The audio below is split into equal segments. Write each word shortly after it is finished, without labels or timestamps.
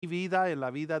vida, en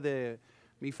la vida de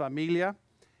mi familia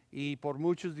y por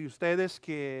muchos de ustedes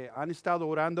que han estado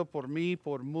orando por mí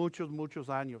por muchos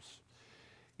años.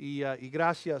 Y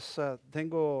gracias.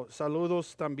 Tengo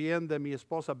saludos también de mi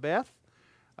esposa Beth.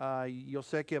 Yo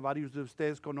sé que varios de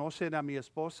ustedes conocen a mi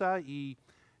esposa y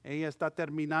ella está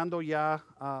terminando ya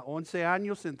 11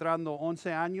 años, entrando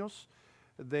 11 años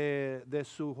de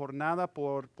su jornada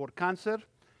por cáncer.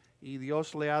 Y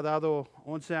Dios le ha dado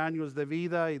 11 años de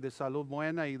vida y de salud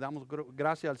buena y damos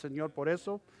gracias al Señor por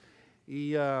eso.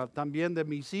 Y también de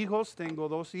mis hijos, tengo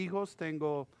 2 hijos,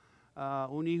 tengo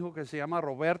un hijo que se llama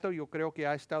Roberto, yo creo que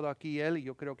ha estado aquí él y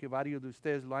yo creo que varios de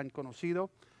ustedes lo han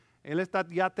conocido. Él está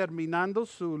ya terminando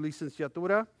su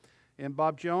licenciatura en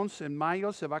Bob Jones, en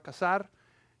mayo se va a casar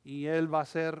y él va a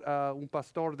ser un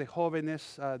pastor de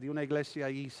jóvenes de una iglesia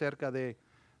ahí cerca de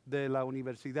la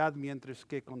universidad mientras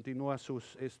que continúa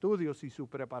sus estudios y su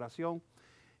preparación.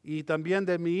 Y también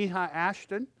de mi hija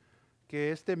Ashton,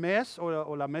 que este mes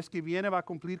o la mes que viene va a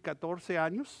cumplir 14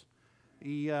 años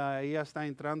y ella está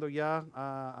entrando ya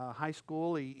a high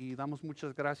school y damos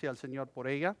muchas gracias al Señor por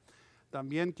ella.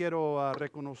 También quiero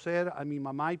reconocer a mi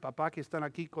mamá y papá que están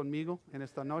aquí conmigo en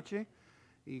esta noche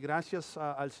y gracias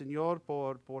al Señor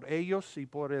por ellos y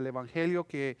por el evangelio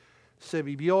que se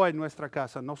vivió en nuestra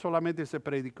casa. No solamente se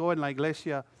predicó en la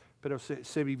iglesia, pero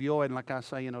se vivió en la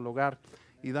casa y en el hogar.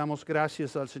 Y damos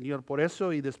gracias al Señor por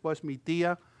eso. Y después mi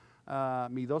tía,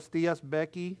 mis 2 tías,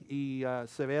 Becky y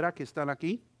Severa, que están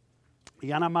aquí.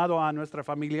 Y han amado a nuestra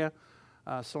familia.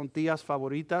 Son tías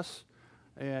favoritas.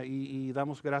 Y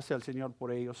damos gracias al Señor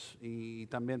por ellos. Y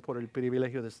también por el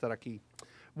privilegio de estar aquí.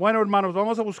 Bueno, hermanos,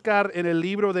 vamos a buscar en el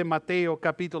libro de Mateo,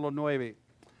 capítulo 9.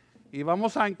 Y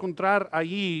vamos a encontrar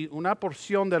allí una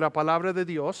porción de la palabra de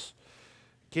Dios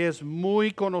que es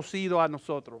muy conocido a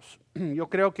nosotros. Yo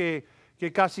creo que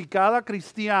casi cada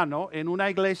cristiano en una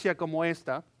iglesia como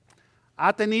esta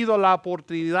ha tenido la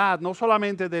oportunidad no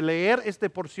solamente de leer esta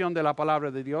porción de la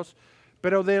palabra de Dios,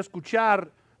 pero de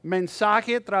escuchar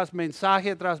mensaje tras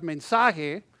mensaje tras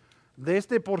mensaje de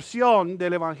esta porción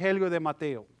del Evangelio de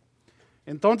Mateo.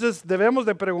 Entonces debemos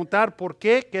de preguntar por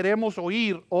qué queremos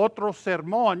oír otro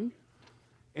sermón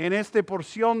en esta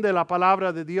porción de la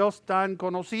palabra de Dios tan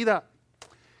conocida.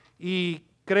 Y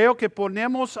creo que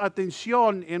ponemos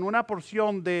atención en una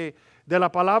porción de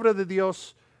la palabra de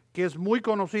Dios que es muy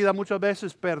conocida. Muchas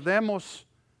veces perdemos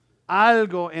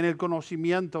algo en el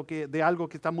conocimiento de algo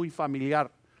que está muy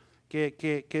familiar,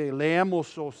 que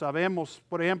leemos o sabemos.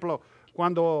 Por ejemplo,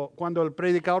 cuando el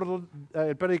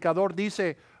predicador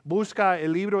dice, busca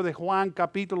el libro de Juan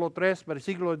capítulo 3,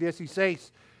 versículo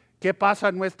 16, ¿qué pasa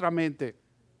en nuestra mente?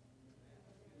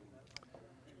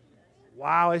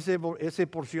 Wow, esa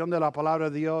porción de la palabra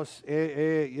de Dios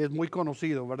es muy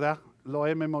conocido, ¿verdad? Lo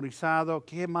he memorizado.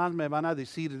 ¿Qué más me van a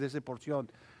decir de esa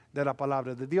porción de la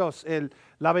palabra de Dios?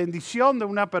 La bendición de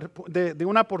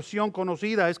una porción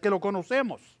conocida es que lo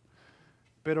conocemos,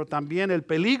 pero también el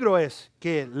peligro es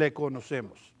que le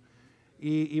conocemos.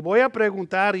 Y voy a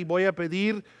preguntar y voy a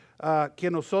pedir que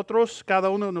nosotros,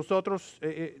 cada uno de nosotros,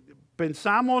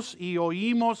 pensamos y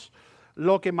oímos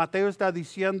lo que Mateo está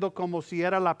diciendo como si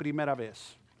era la primera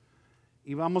vez.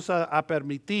 Y vamos a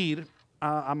permitir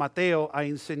a Mateo a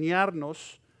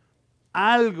enseñarnos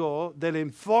algo del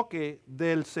enfoque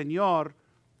del Señor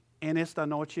en esta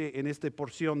noche, en esta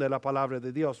porción de la palabra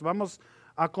de Dios. Vamos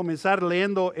a comenzar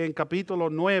leyendo en capítulo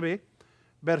 9,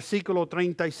 versículo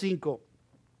 35.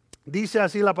 Dice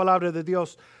así la palabra de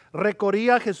Dios: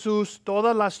 recorría Jesús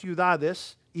todas las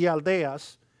ciudades y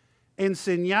aldeas,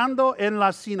 enseñando en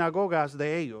las sinagogas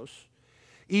de ellos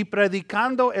y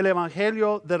predicando el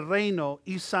evangelio del reino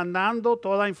y sanando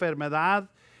toda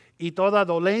enfermedad y toda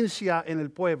dolencia en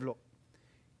el pueblo.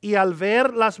 Y al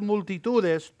ver las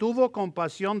multitudes tuvo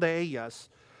compasión de ellas,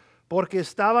 porque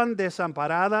estaban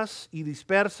desamparadas y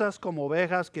dispersas como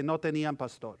ovejas que no tenían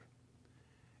pastor.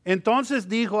 Entonces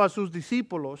dijo a sus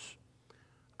discípulos: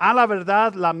 a la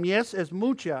verdad la mies es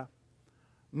mucha,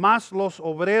 mas los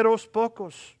obreros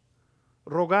pocos.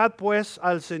 Rogad pues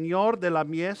al Señor de la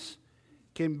mies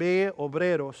que envíe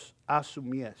obreros a su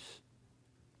mies.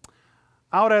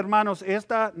 Ahora, hermanos,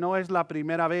 esta no es la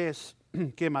primera vez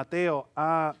que Mateo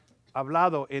ha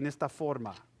hablado en esta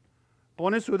forma.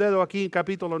 Pone su dedo aquí en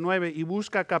capítulo 9 y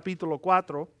busca capítulo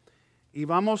 4 y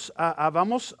vamos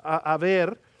a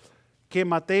ver que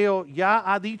Mateo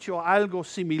ya ha dicho algo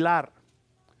similar.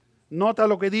 Nota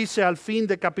lo que dice al fin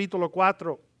de capítulo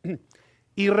 4.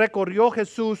 Y recorrió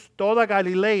Jesús toda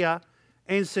Galilea,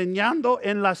 enseñando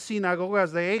en las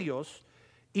sinagogas de ellos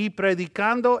y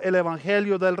predicando el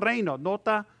evangelio del reino.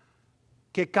 Nota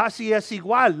que casi es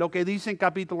igual lo que dice en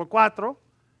capítulo 4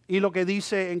 y lo que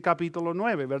dice en capítulo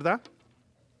 9, ¿verdad?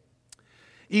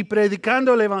 Y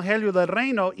predicando el evangelio del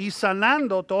reino y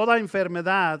sanando toda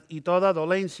enfermedad y toda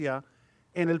dolencia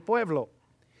en el pueblo.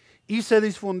 Y se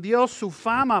difundió su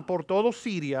fama por todo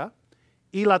Siria,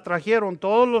 y la trajeron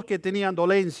todos los que tenían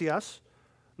dolencias,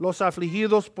 los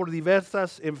afligidos por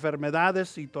diversas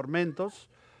enfermedades y tormentos,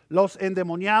 los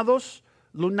endemoniados,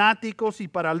 lunáticos y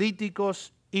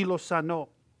paralíticos, y los sanó.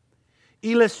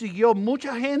 Y les siguió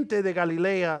mucha gente de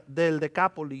Galilea, del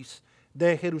Decápolis,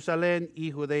 de Jerusalén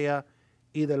y Judea,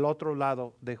 y del otro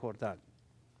lado de Jordán.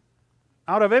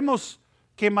 Ahora vemos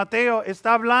que Mateo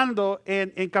está hablando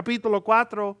en capítulo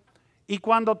 4, y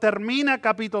cuando termina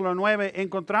capítulo 9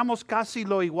 encontramos casi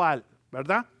lo igual,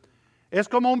 ¿verdad? Es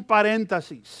como un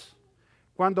paréntesis.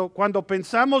 Cuando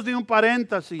pensamos de un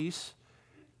paréntesis,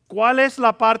 ¿cuál es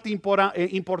la parte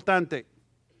importante?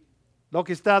 Lo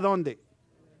que está ¿dónde?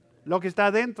 Lo que está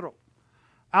adentro.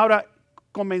 Ahora,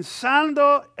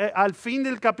 comenzando al fin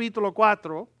del capítulo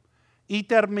 4 y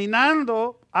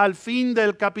terminando al fin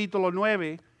del capítulo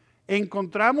 9,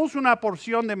 encontramos una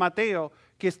porción de Mateo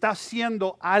que está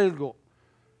haciendo algo.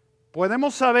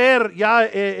 Podemos saber ya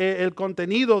el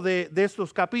contenido de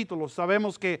estos capítulos.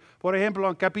 Sabemos que, por ejemplo,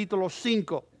 en capítulo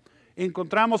 5,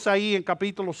 encontramos ahí en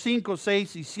capítulos 5,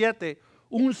 6 y 7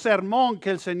 un sermón que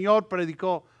el Señor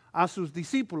predicó a sus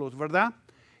discípulos, ¿verdad?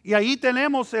 Y ahí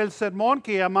tenemos el sermón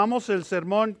que llamamos el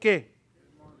sermón ¿qué?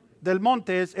 Del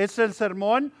monte. Es el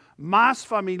sermón más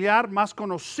familiar, más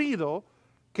conocido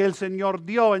que el Señor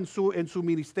dio en su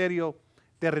ministerio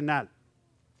terrenal.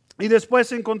 Y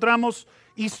después encontramos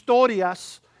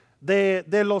historias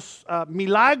de los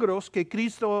milagros que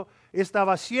Cristo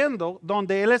estaba haciendo,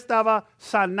 donde Él estaba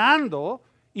sanando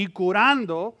y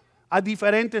curando a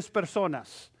diferentes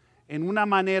personas en una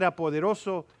manera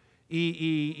poderosa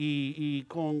y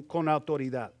con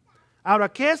autoridad. Ahora,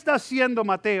 ¿qué está haciendo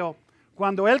Mateo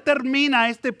cuando él termina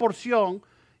esta porción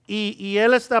y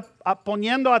él está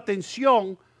poniendo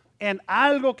atención en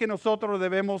algo que nosotros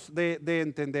debemos de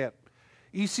entender?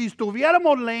 Y si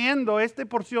estuviéramos leyendo esta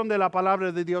porción de la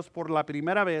palabra de Dios por la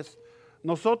primera vez,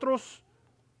 nosotros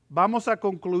vamos a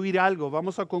concluir algo.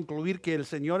 Vamos a concluir que el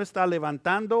Señor está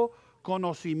levantando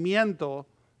conocimiento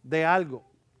de algo.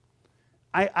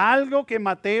 Hay algo que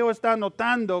Mateo está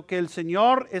notando que el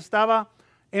Señor estaba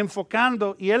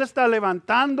enfocando y Él está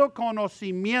levantando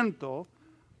conocimiento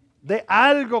de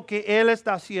algo que Él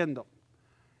está haciendo.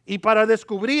 Y para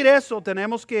descubrir eso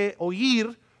tenemos que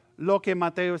oír lo que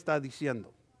Mateo está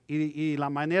diciendo. Y la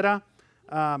manera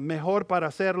mejor para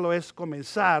hacerlo es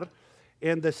comenzar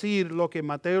en decir lo que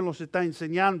Mateo nos está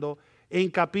enseñando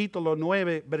en capítulo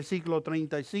 9, versículo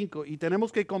 35. Y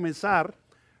tenemos que comenzar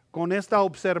con esta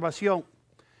observación.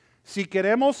 Si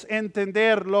queremos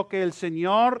entender lo que el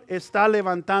Señor está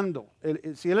levantando,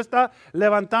 si Él está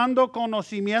levantando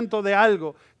conocimiento de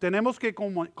algo, tenemos que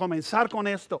comenzar con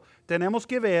esto. Tenemos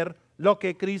que ver lo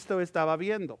que Cristo estaba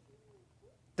viendo.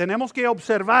 Tenemos que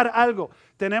observar algo.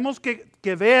 Tenemos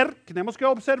que ver, tenemos que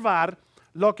observar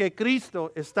lo que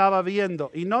Cristo estaba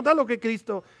viendo. Y nota lo que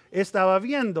Cristo estaba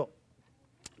viendo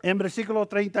en versículo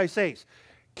 36.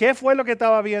 ¿Qué fue lo que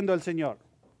estaba viendo el Señor?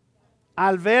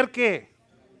 Al ver ¿qué?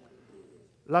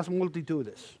 Las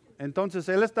multitudes. Entonces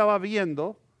Él estaba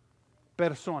viendo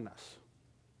personas,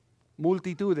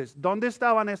 multitudes. ¿Dónde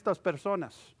estaban estas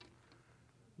personas?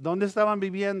 ¿Dónde estaban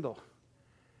viviendo?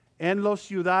 En las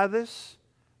ciudades,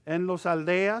 en las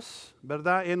aldeas,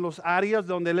 ¿verdad? En las áreas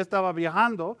donde Él estaba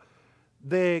viajando,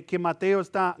 de que Mateo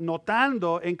está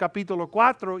notando en capítulo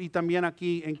 4 y también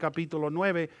aquí en capítulo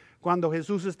 9, cuando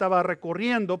Jesús estaba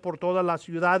recorriendo por todas las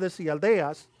ciudades y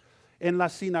aldeas, en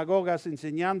las sinagogas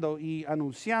enseñando y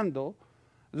anunciando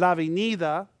la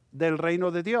venida del reino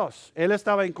de Dios. Él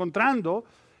estaba encontrando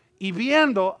y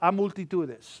viendo a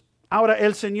multitudes. Ahora,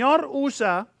 el Señor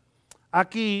usa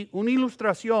aquí una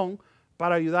ilustración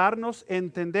para ayudarnos a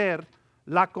entender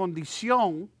la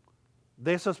condición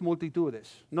de esas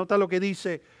multitudes. Nota lo que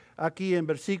dice aquí en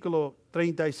versículo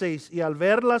 36. Y al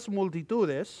ver las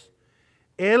multitudes,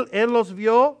 Él los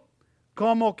vio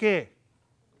como ¿qué?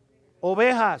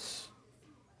 Ovejas.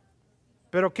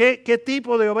 Pero ¿qué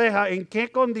tipo de oveja? ¿En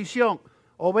qué condición?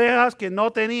 Ovejas que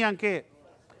no tenían ¿qué?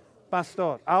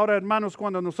 Pastor. Ahora, hermanos,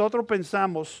 cuando nosotros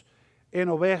pensamos en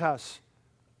ovejas,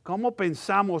 ¿cómo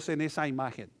pensamos en esa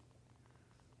imagen?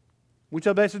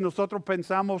 Muchas veces nosotros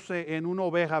pensamos en una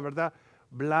oveja, ¿verdad?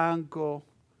 Blanco,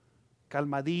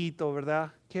 calmadito,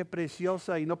 ¿verdad? Qué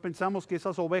preciosa. Y no pensamos que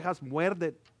esas ovejas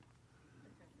muerden.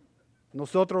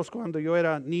 Nosotros cuando yo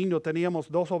era niño teníamos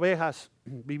 2 ovejas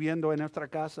viviendo en nuestra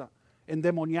casa,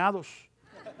 endemoniados.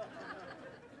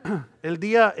 el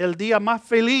día más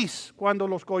feliz cuando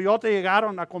los coyotes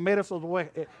llegaron a comer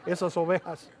esas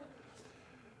ovejas.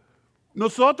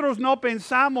 Nosotros no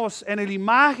pensamos en la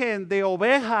imagen de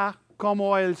oveja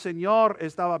como el Señor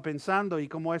estaba pensando y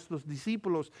como estos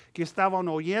discípulos que estaban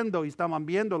oyendo y estaban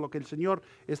viendo lo que el Señor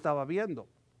estaba viendo.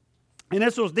 En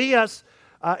esos días,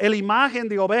 la imagen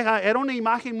de oveja era una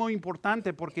imagen muy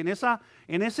importante porque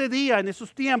en ese día, en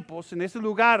esos tiempos, en ese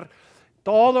lugar,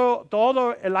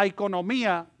 todo la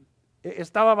economía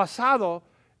estaba basado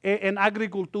en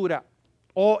agricultura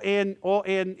o en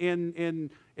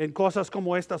cosas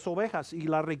como estas ovejas. Y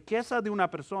la riqueza de una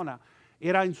persona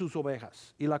era en sus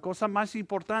ovejas. Y la cosa más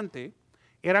importante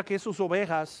era que sus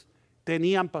ovejas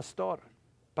tenían pastor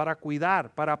para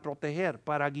cuidar, para proteger,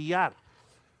 para guiar.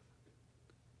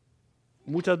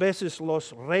 Muchas veces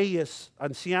los reyes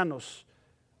ancianos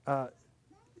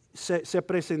se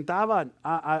presentaban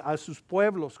a sus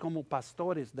pueblos como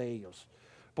pastores de ellos.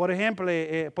 Por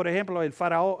ejemplo, el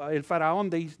faraón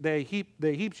de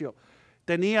Egipcio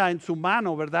tenía en su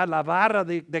mano, ¿verdad?, la vara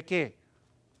de ¿qué?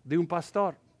 De un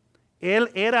pastor.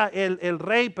 Él era el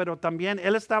rey, pero también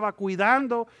él estaba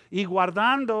cuidando y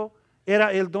guardando,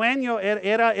 era el dueño,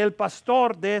 era el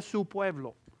pastor de su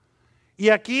pueblo. Y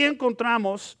aquí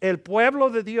encontramos el pueblo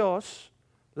de Dios,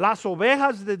 las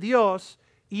ovejas de Dios,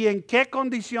 y en qué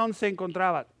condición se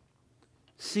encontraban.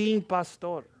 Sin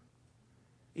pastor.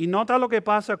 Y nota lo que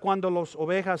pasa cuando las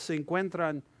ovejas se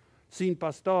encuentran sin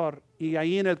pastor y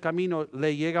ahí en el camino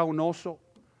le llega un oso,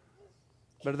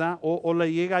 ¿verdad? O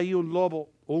le llega ahí un lobo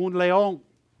o un león.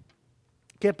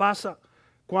 ¿Qué pasa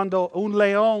cuando un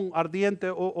león ardiente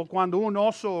o cuando un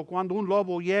oso o cuando un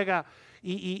lobo llega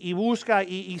y busca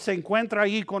y se encuentra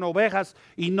ahí con ovejas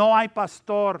y no hay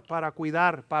pastor para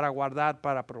cuidar, para guardar,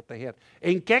 para proteger?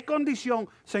 ¿En qué condición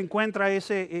se encuentra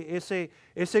ese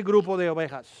grupo de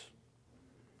ovejas?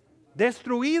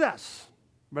 Destruidas,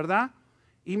 ¿verdad?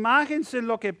 Imagínense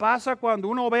lo que pasa cuando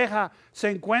una oveja se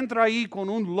encuentra ahí con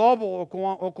un lobo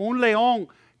o con un león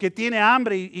que tiene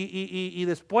hambre y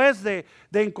después de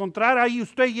encontrar ahí,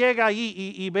 usted llega ahí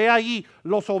y ve ahí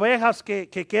las ovejas que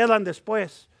quedan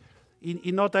después.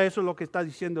 Y nota eso es lo que está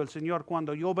diciendo el Señor.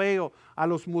 Cuando yo veo a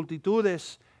las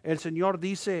multitudes, el Señor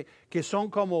dice que son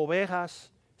como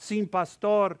ovejas sin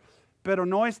pastor, pero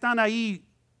no están ahí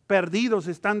perdidos,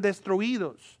 están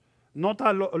destruidos.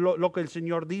 Nota lo que el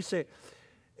Señor dice.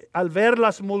 Al ver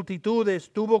las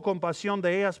multitudes, tuvo compasión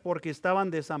de ellas porque estaban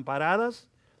desamparadas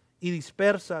y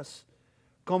dispersas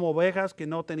como ovejas que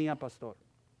no tenían pastor.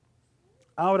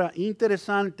 Ahora,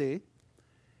 interesante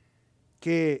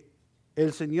que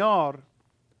el Señor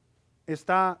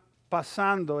está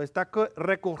pasando, está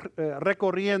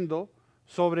recorriendo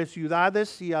sobre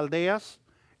ciudades y aldeas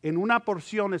en una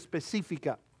porción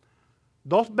específica.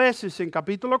 2 veces en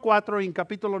capítulo 4 y en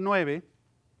capítulo 9,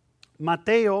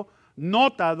 Mateo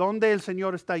nota dónde el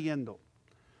Señor está yendo.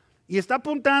 Y está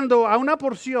apuntando a una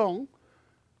porción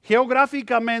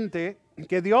geográficamente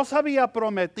que Dios había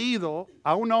prometido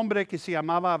a un hombre que se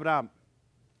llamaba Abraham.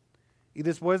 Y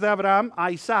después de Abraham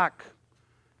a Isaac.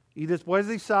 Y después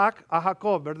de Isaac a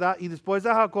Jacob, ¿verdad? Y después de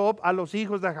Jacob a los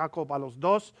hijos de Jacob, a los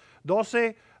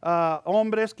 12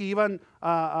 hombres que iban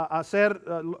a ser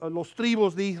los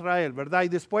tribus de Israel, ¿verdad? Y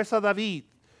después a David.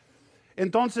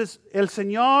 Entonces el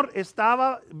Señor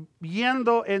estaba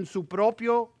viendo en su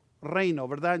propio reino,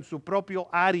 ¿verdad? En su propio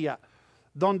área,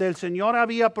 donde el Señor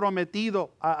había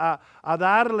prometido a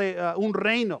darle un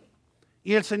reino.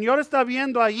 Y el Señor está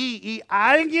viendo allí y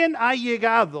alguien ha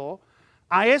llegado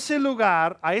a ese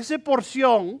lugar, a esa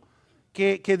porción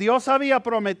que Dios había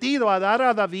prometido a dar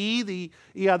a David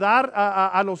y a dar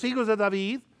a los hijos de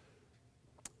David.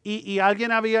 Y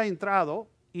alguien había entrado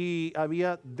y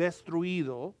había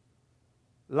destruido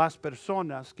las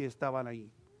personas que estaban ahí.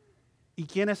 ¿Y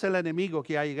quién es el enemigo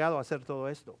que ha llegado a hacer todo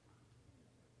esto?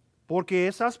 Porque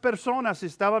esas personas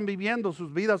estaban viviendo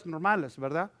sus vidas normales,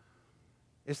 ¿verdad?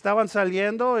 Estaban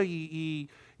saliendo y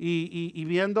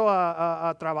viendo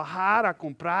a trabajar, a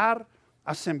comprar,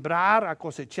 a sembrar, a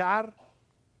cosechar,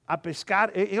 a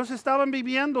pescar. Ellos estaban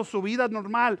viviendo su vida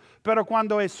normal, pero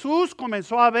cuando Jesús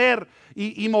comenzó a ver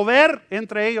y mover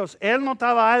entre ellos, Él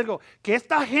notaba algo, que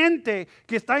esta gente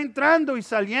que está entrando y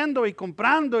saliendo y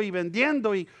comprando y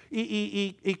vendiendo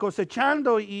y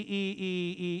cosechando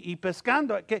y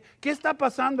pescando, ¿qué está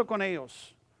pasando con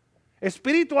ellos?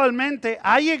 Espiritualmente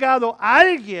ha llegado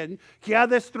alguien que ha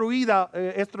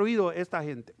destruido esta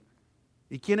gente.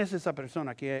 ¿Y quién es esa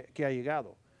persona que ha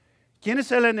llegado? ¿Quién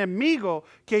es el enemigo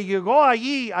que llegó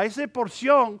allí a esa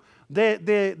porción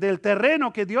del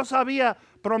terreno que Dios había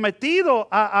prometido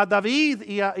a David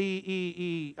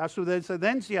y a su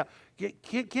descendencia?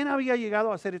 ¿Quién había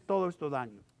llegado a hacer todo esto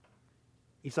daño?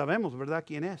 Y sabemos, ¿verdad?,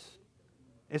 quién es.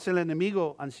 Es el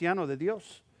enemigo anciano de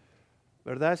Dios,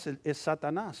 ¿verdad? Es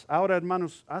Satanás. Ahora,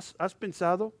 hermanos, ¿has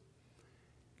pensado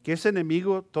que ese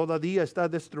enemigo todavía está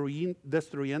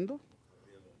destruyendo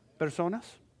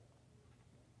personas?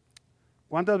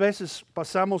 ¿Cuántas veces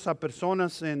pasamos a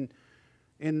personas en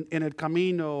el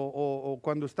camino o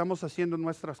cuando estamos haciendo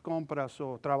nuestras compras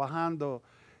o trabajando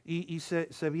y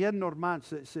se ven normal,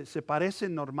 se parece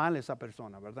normal esa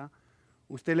persona, ¿verdad?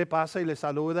 Usted le pasa y le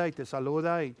saluda y te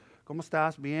saluda y ¿cómo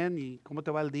estás? Bien. ¿Y cómo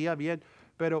te va el día? Bien.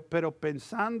 Pero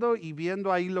pensando y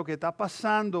viendo ahí lo que está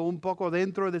pasando un poco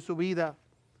dentro de su vida,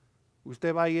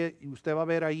 usted va a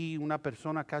ver ahí una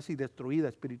persona casi destruida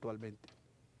espiritualmente.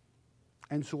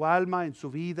 En su alma, en su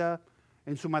vida,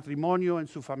 en su matrimonio, en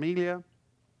su familia.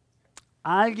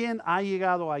 Alguien ha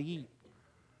llegado allí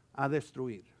a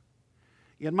destruir.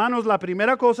 Y hermanos, la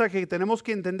primera cosa que tenemos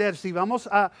que entender, si vamos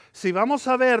a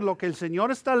ver lo que el Señor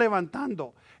está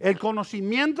levantando, el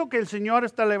conocimiento que el Señor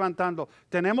está levantando,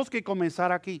 tenemos que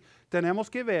comenzar aquí. Tenemos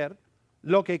que ver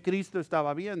lo que Cristo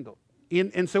estaba viendo. Y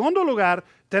en segundo lugar,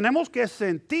 tenemos que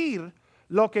sentir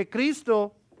lo que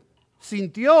Cristo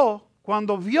sintió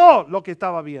cuando vio lo que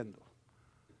estaba viendo.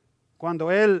 Cuando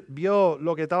Él vio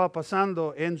lo que estaba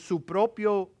pasando en su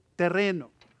propio terreno,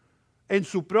 en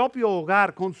su propio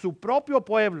hogar, con su propio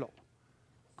pueblo.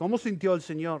 ¿Cómo sintió el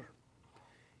Señor?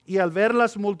 Y al ver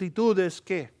las multitudes,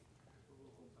 ¿qué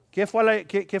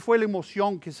fue la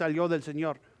emoción que salió del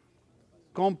Señor?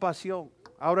 Compasión.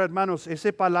 Ahora, hermanos,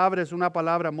 esa palabra es una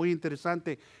palabra muy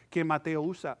interesante que Mateo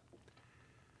usa.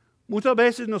 Muchas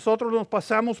veces nosotros nos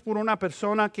pasamos por una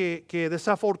persona que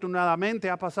desafortunadamente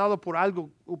ha pasado por algo,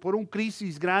 por un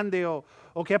crisis grande o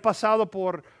que ha pasado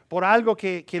por algo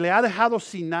que le ha dejado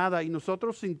sin nada y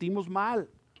nosotros sentimos mal,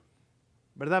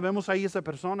 ¿verdad? Vemos ahí a esa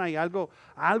persona y algo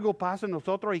pasa en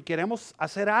nosotros y queremos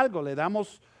hacer algo, le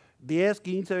damos 10,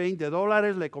 15, 20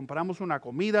 dólares, le compramos una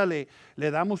comida, le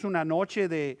damos una noche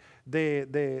de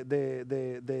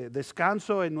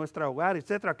descanso en nuestro hogar,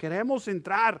 etc. Queremos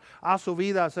entrar a su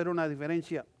vida a hacer una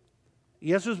diferencia.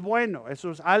 Y eso es bueno,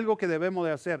 eso es algo que debemos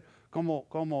de hacer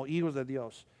como hijos de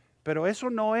Dios. Pero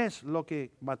eso no es lo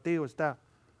que Mateo está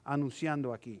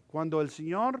anunciando aquí. Cuando el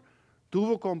Señor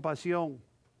tuvo compasión,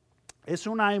 es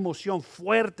una emoción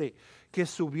fuerte que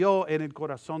subió en el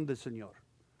corazón del Señor.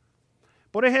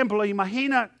 Por ejemplo,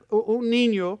 imagina un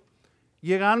niño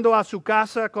llegando a su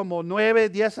casa como 9,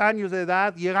 10 años de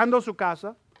edad, llegando a su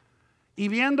casa y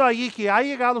viendo allí que ha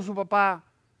llegado su papá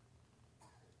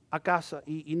a casa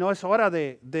y no es hora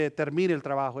de terminar el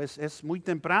trabajo, es muy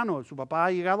temprano, su papá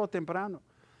ha llegado temprano.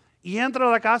 Y entra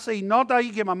a la casa y nota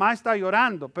ahí que mamá está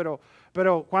llorando, pero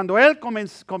cuando él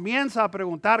comienza a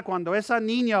preguntar, cuando esa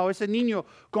niña o ese niño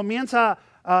comienza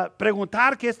a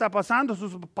preguntar qué está pasando,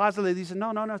 sus papás le dicen,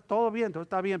 no, todo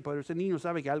está bien, pero ese niño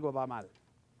sabe que algo va mal.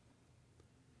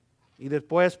 Y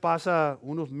después pasa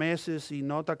unos meses y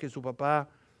nota que su papá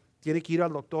tiene que ir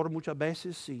al doctor muchas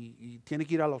veces y tiene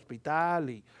que ir al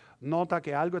hospital y nota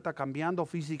que algo está cambiando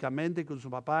físicamente con su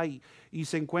papá y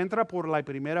se encuentra por la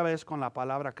primera vez con la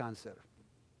palabra cáncer.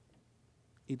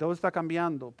 Y todo está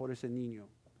cambiando por ese niño.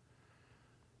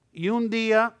 Y un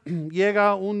día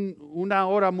llega una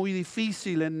hora muy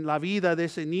difícil en la vida de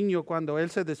ese niño cuando él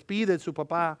se despide de su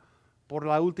papá por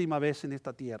la última vez en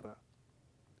esta tierra.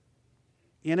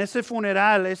 Y en ese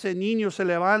funeral ese niño se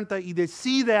levanta y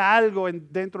decide algo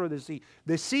dentro de sí.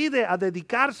 Decide a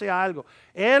dedicarse a algo.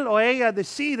 Él o ella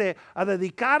decide a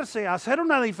dedicarse a hacer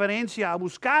una diferencia, a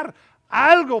buscar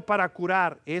algo para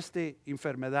curar esta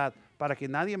enfermedad, para que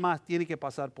nadie más tiene que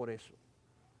pasar por eso.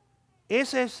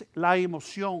 Esa es la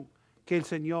emoción que el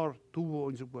Señor tuvo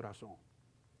en su corazón.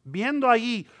 Viendo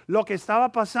allí lo que estaba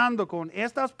pasando con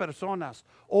estas personas,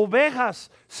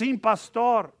 ovejas sin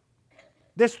pastor,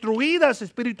 destruidas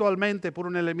espiritualmente por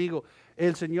un enemigo,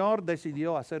 el Señor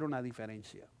decidió hacer una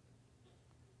diferencia.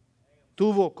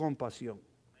 Tuvo compasión.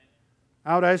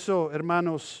 Ahora eso,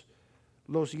 hermanos,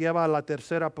 los lleva a la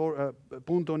tercera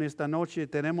punto en esta noche.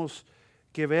 Tenemos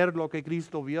que ver lo que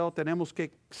Cristo vio, tenemos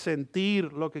que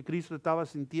sentir lo que Cristo estaba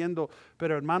sintiendo,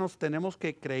 pero hermanos, tenemos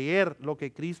que creer lo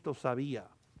que Cristo sabía.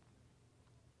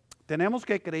 Tenemos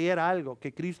que creer algo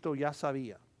que Cristo ya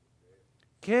sabía.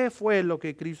 ¿Qué fue lo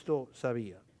que Cristo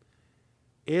sabía?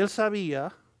 Él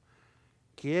sabía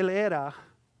que Él era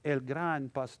el gran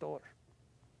pastor.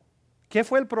 ¿Qué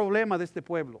fue el problema de este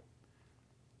pueblo?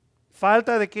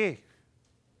 ¿Falta de qué?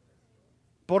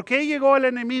 ¿Por qué llegó el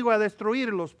enemigo a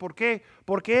destruirlos? ¿Por qué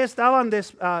estaban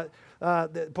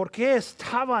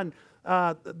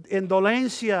en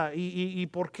dolencia y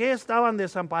por qué estaban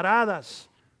desamparadas?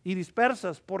 y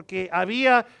dispersas porque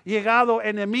había llegado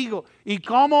enemigo. ¿Y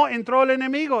cómo entró el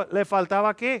enemigo? ¿Le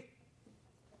faltaba qué?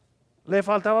 Le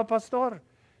faltaba pastor.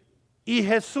 Y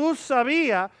Jesús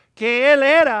sabía que Él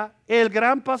era el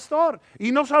gran pastor.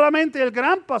 Y no solamente el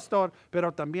gran pastor,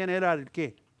 pero también era el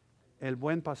qué? El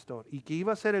buen pastor. Y que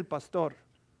iba a ser el pastor.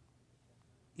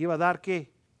 ¿Iba a dar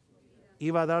qué?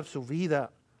 Iba a dar su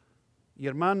vida. Y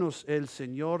hermanos, el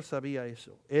Señor sabía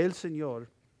eso. El Señor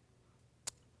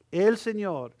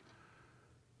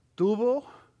tuvo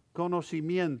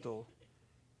conocimiento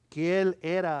que Él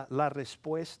era la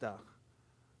respuesta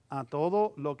a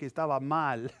todo lo que estaba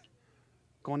mal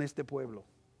con este pueblo.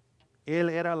 Él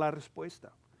era la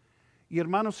respuesta. Y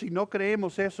hermanos, si no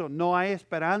creemos eso, no hay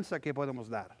esperanza que podemos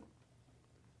dar.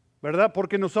 ¿Verdad?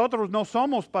 Porque nosotros no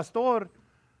somos pastor,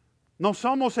 no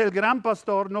somos el gran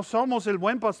pastor, no somos el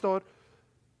buen pastor.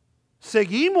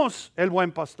 Seguimos el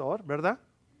buen pastor, ¿verdad?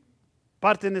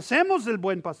 Pertenecemos al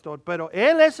buen pastor, pero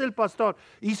Él es el pastor.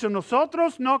 Y si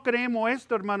nosotros no creemos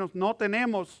esto, hermanos, no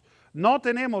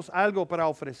tenemos algo para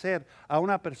ofrecer a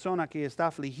una persona que está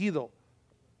afligido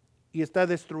y está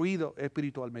destruido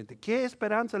espiritualmente. ¿Qué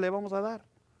esperanza le vamos a dar?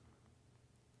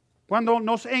 Cuando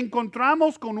nos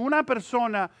encontramos con una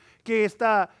persona que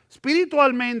está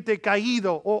espiritualmente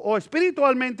caído o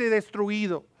espiritualmente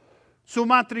destruido, su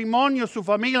matrimonio, su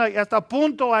familia está a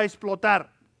punto a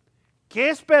explotar, ¿qué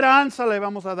esperanza le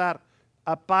vamos a dar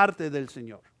aparte del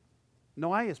Señor?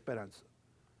 No hay esperanza.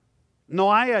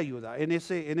 No hay ayuda en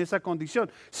esa condición.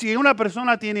 Si una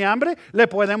persona tiene hambre, le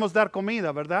podemos dar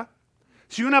comida, ¿verdad?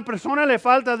 Si una persona le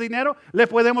falta dinero, le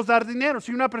podemos dar dinero.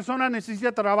 Si una persona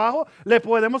necesita trabajo, le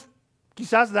podemos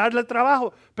quizás darle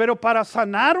trabajo. Pero para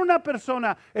sanar una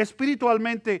persona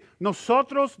espiritualmente,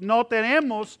 nosotros no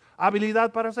tenemos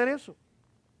habilidad para hacer eso.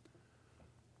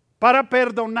 Para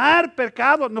perdonar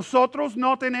pecados, nosotros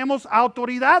no tenemos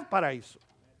autoridad para eso.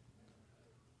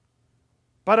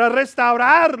 Para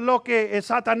restaurar lo que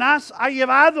Satanás ha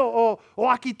llevado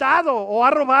o ha quitado o ha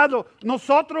robado,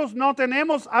 nosotros no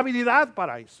tenemos habilidad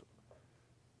para eso.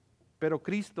 Pero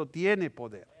Cristo tiene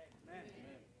poder.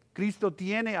 Cristo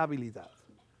tiene habilidad.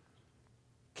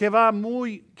 Que va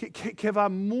muy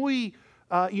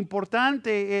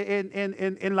importante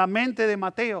en la mente de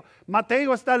Mateo.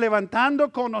 Mateo está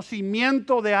levantando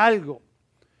conocimiento de algo.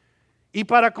 Y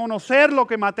para conocer lo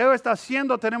que Mateo está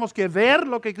haciendo, tenemos que ver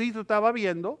lo que Cristo estaba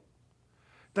viendo.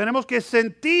 Tenemos que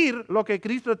sentir lo que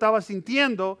Cristo estaba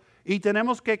sintiendo. Y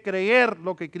tenemos que creer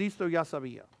lo que Cristo ya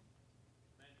sabía.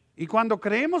 Y cuando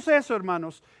creemos eso,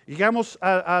 hermanos, llegamos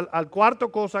al cuarto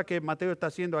cosa que Mateo está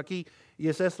haciendo aquí. Y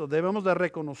es esto, debemos de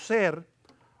reconocer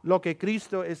lo que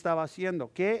Cristo estaba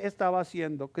haciendo. ¿Qué estaba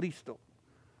haciendo Cristo?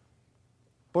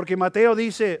 Porque Mateo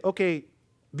dice, ok,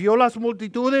 vio las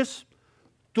multitudes,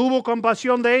 tuvo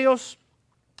compasión de ellos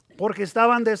porque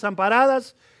estaban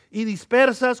desamparadas y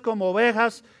dispersas como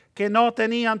ovejas que no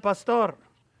tenían pastor.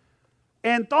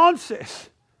 Entonces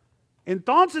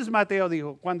Mateo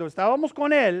dijo, cuando estábamos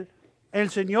con él, el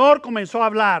Señor comenzó a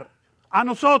hablar a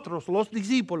nosotros, los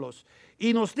discípulos,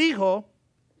 y nos dijo,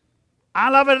 a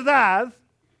la verdad,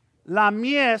 la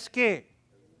mies que.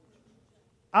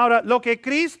 Ahora, lo que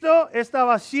Cristo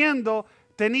estaba haciendo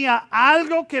tenía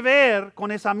algo que ver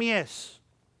con esa mies.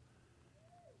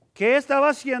 ¿Qué estaba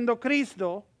haciendo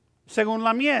Cristo según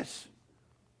la mies?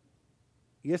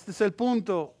 Y este es el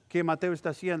punto que Mateo está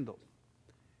haciendo.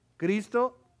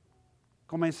 Cristo,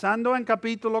 comenzando en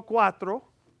capítulo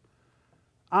 4,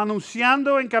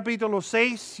 anunciando en capítulo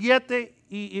 6, 7,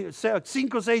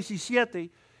 5, 6 y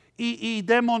 7, y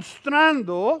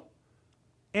demostrando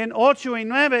en 8 y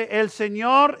 9, el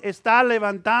Señor está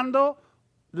levantando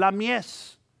la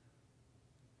mies.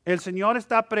 El Señor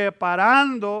está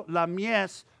preparando la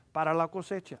mies para la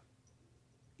cosecha.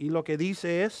 Y lo que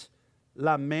dice es,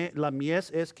 la mies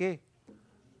es ¿qué?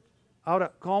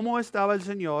 Ahora, ¿cómo estaba el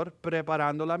Señor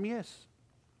preparando la mies?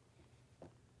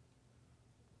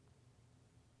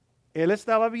 Él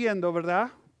estaba viendo,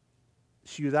 ¿verdad?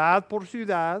 Ciudad por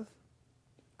ciudad,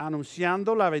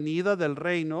 anunciando la venida del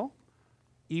reino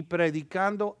y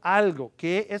predicando algo.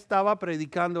 ¿Qué estaba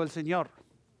predicando el Señor?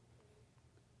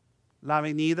 La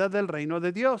venida del reino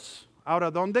de Dios.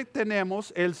 Ahora, ¿dónde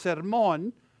tenemos el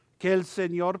sermón que el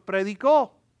Señor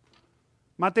predicó?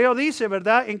 Mateo dice,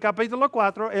 ¿verdad? En capítulo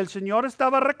 4, el Señor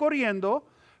estaba recorriendo,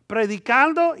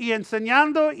 predicando y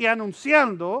enseñando y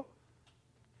anunciando.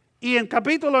 Y en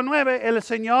capítulo 9, el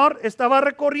Señor estaba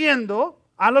recorriendo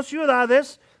a las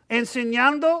ciudades,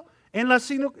 enseñando en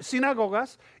las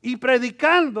sinagogas y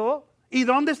predicando. ¿Y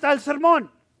dónde está el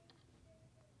sermón?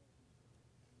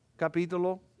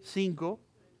 Capítulo 5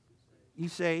 y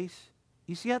 6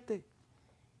 y 7.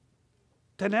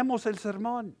 tenemos el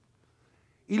sermón.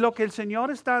 Y lo que el Señor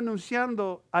está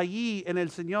anunciando allí en el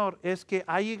Señor es que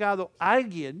ha llegado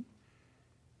alguien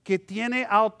que tiene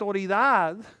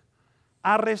autoridad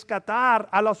a rescatar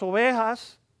a las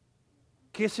ovejas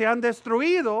que se han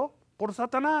destruido por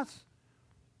Satanás.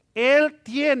 Él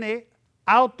tiene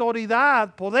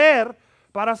autoridad, poder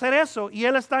para hacer eso. Y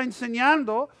Él está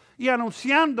enseñando y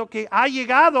anunciando que ha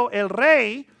llegado el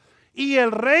rey y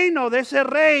el reino de ese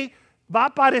rey va a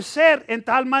aparecer en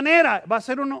tal manera. Va a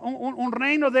ser un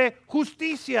reino de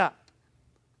justicia.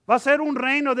 Va a ser un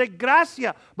reino de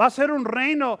gracia. Va a ser un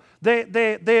reino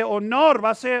de honor.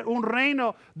 Va a ser un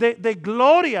reino de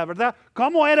gloria, ¿verdad?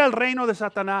 ¿Cómo era el reino de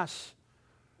Satanás?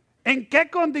 ¿En qué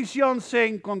condición se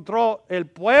encontró el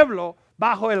pueblo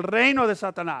bajo el reino de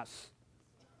Satanás?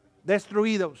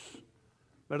 Destruidos,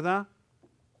 ¿verdad?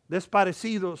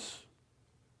 Desparecidos,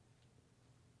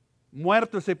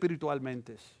 muertos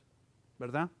espiritualmente,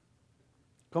 ¿verdad?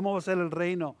 ¿Cómo va a ser el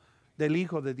reino del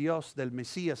Hijo de Dios, del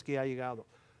Mesías que ha llegado?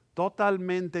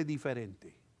 Totalmente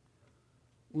diferente.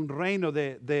 Un reino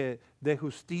de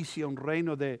justicia, un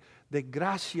reino de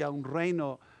gracia, un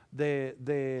reino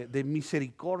de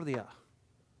misericordia,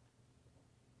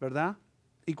 ¿verdad?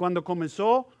 Y cuando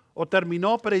comenzó o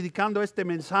terminó predicando este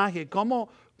mensaje, ¿cómo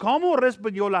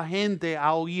respondió la gente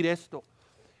a oír esto?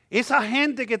 Esa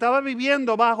gente que estaba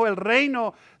viviendo bajo el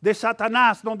reino de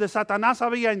Satanás, donde Satanás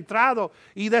había entrado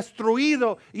y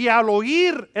destruido, y al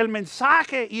oír el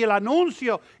mensaje y el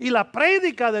anuncio y la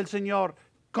prédica del Señor,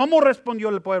 ¿cómo respondió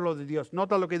el pueblo de Dios?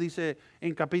 Nota lo que dice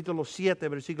en capítulo 7,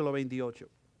 versículo 28.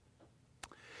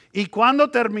 Y cuando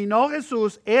terminó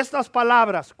Jesús estas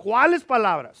palabras, ¿cuáles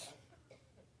palabras?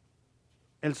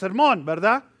 El sermón,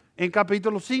 ¿verdad? En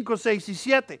capítulos 5, 6 y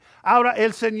 7. Ahora,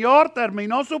 el Señor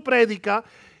terminó su prédica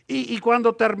y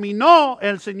cuando terminó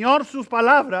el Señor sus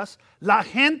palabras, la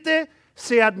gente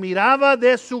se admiraba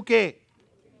de su ¿qué?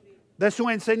 De su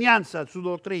enseñanza, su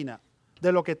doctrina,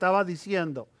 de lo que estaba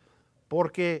diciendo,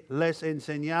 porque les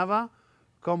enseñaba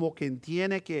como quien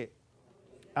tiene ¿qué?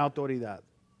 Autoridad.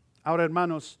 Ahora,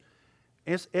 hermanos,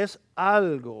 es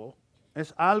algo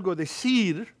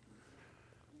decir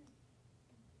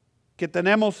que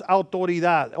tenemos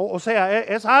autoridad. O sea,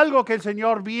 es algo que el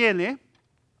Señor viene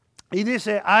y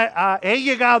dice, ha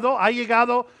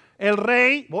llegado el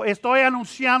rey, estoy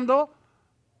anunciando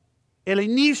el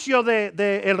inicio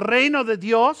del reino de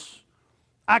Dios.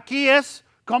 Aquí es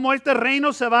cómo este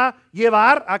reino se va a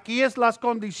llevar, aquí es las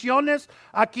condiciones,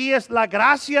 aquí es la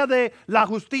gracia de la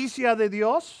justicia de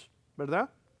Dios, ¿verdad?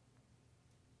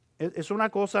 Es una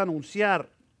cosa anunciar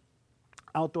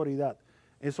autoridad.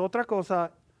 Es otra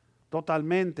cosa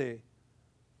totalmente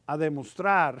a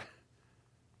demostrar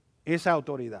esa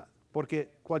autoridad.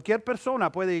 Porque cualquier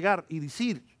persona puede llegar y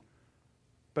decir,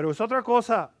 pero es otra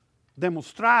cosa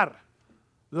demostrar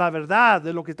la verdad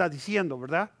de lo que está diciendo,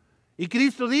 ¿verdad? Y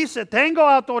Cristo dice, tengo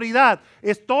autoridad,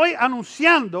 estoy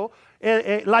anunciando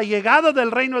la llegada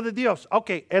del reino de Dios.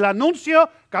 Ok, el anuncio,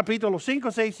 capítulo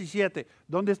 5, 6 y 7.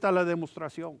 ¿Dónde está la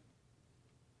demostración?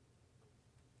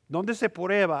 ¿Dónde se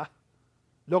prueba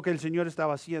lo que el Señor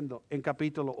estaba haciendo? En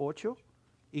capítulo 8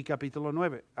 y capítulo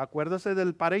 9. Acuérdase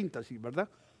del paréntesis, ¿verdad?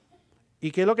 ¿Y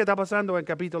qué es lo que está pasando en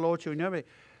capítulo 8 y 9?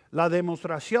 La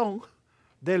demostración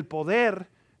del poder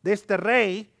de este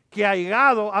rey que ha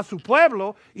llegado a su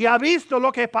pueblo y ha visto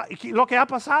lo que ha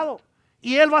pasado.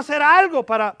 Y él va a hacer algo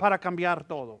para cambiar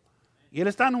todo. Y él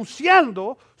está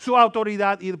anunciando su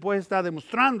autoridad y después está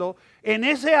demostrando en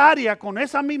ese área, con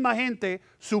esa misma gente,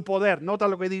 su poder. Nota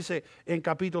lo que dice en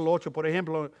capítulo 8, por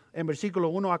ejemplo, en versículo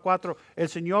 1 a 4, el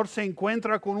Señor se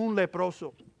encuentra con un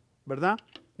leproso, ¿verdad?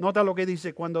 Nota lo que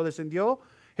dice, cuando descendió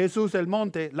Jesús del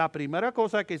monte, la primera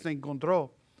cosa que se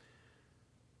encontró,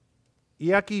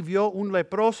 y aquí vio un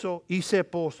leproso y se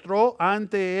postró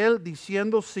ante él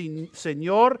diciendo,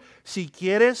 Señor, si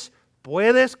quieres,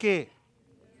 puedes que...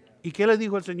 ¿Y qué le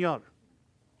dijo el Señor?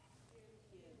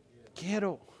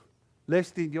 Quiero. Le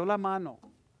extendió la mano.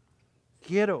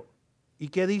 Quiero. ¿Y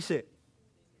qué dice?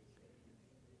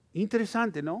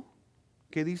 Interesante, ¿no?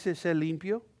 Que dice ser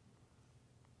limpio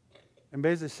en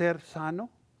vez de ser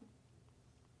sano.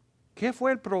 ¿Qué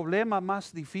fue el problema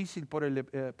más difícil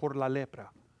por la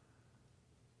lepra?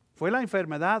 Fue la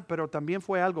enfermedad, pero también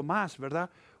fue algo más, ¿verdad?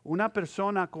 Una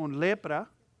persona con lepra,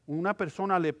 una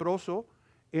persona leproso,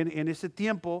 en ese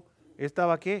tiempo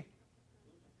estaba ¿qué?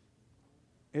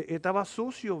 Estaba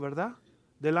sucio, ¿verdad?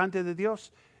 Delante de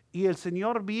Dios. Y el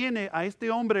Señor viene a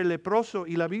este hombre leproso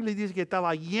y la Biblia dice que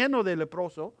estaba lleno de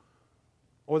leproso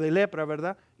o de lepra,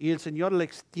 ¿verdad? Y el Señor le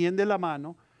extiende la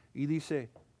mano y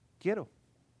dice, quiero,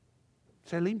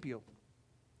 sé limpio.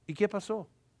 ¿Y qué pasó?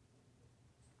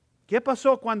 ¿Qué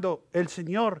pasó cuando el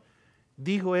Señor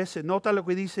dijo ese? Nota lo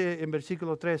que dice en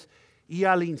versículo 3. Y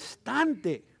al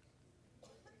instante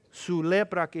su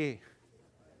lepra que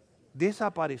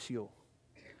desapareció.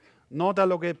 Nota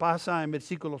lo que pasa en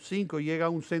versículo 5. Llega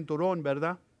un centurión,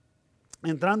 ¿verdad?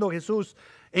 Entrando Jesús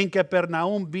en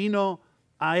Capernaum, vino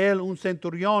a él un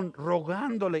centurión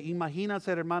rogándole.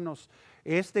 Imagínense, hermanos,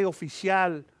 este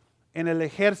oficial en el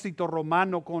ejército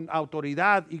romano con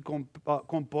autoridad y con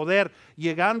poder,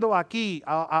 llegando aquí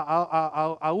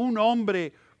a un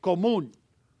hombre común,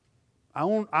 a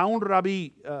un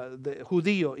rabí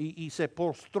judío, y se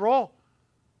postró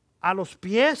a los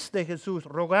pies de Jesús,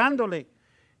 rogándole,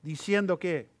 diciendo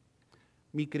que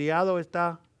mi criado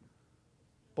está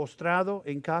postrado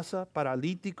en casa,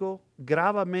 paralítico,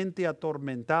 gravemente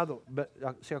atormentado.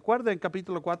 ¿Se acuerda en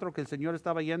capítulo 4 que el Señor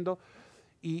estaba yendo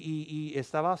y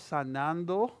estaba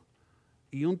sanando?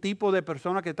 Y un tipo de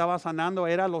persona que estaba sanando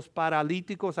era los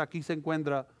paralíticos. Aquí se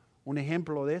encuentra un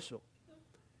ejemplo de eso.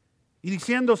 Y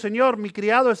diciendo, Señor, mi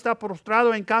criado está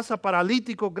postrado en casa,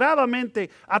 paralítico,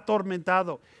 gravemente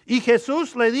atormentado. Y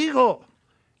Jesús le dijo,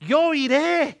 yo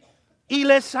iré y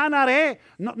le sanaré.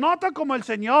 Nota como el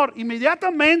Señor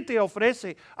inmediatamente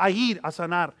ofrece a ir a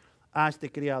sanar a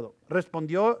este criado.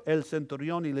 Respondió el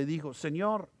centurión y le dijo,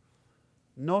 Señor,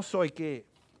 no soy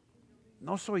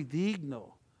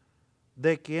digno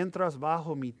de que entras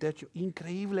bajo mi techo.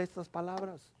 Increíble estas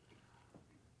palabras.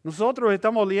 Nosotros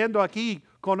estamos leyendo aquí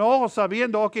con ojos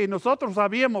sabiendo, ok, nosotros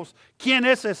sabemos quién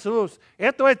es Jesús.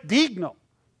 Esto es digno.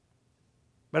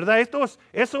 ¿Verdad?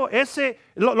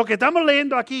 Lo que estamos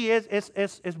leyendo aquí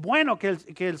es bueno que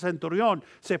el centurión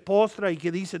se postra y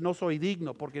que dice no soy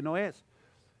digno, porque no es.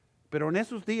 Pero en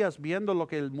esos días, viendo lo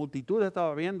que la multitud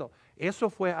estaba viendo, eso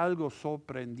fue algo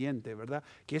sorprendente, ¿verdad?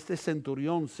 Que este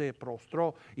centurión se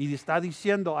prostró y está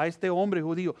diciendo a este hombre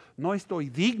judío, no estoy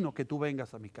digno que tú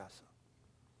vengas a mi casa.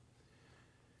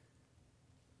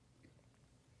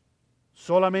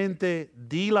 Solamente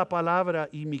di la palabra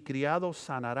y mi criado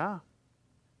sanará.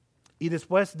 Y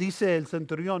después dice el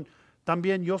centurión,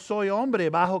 también yo soy hombre,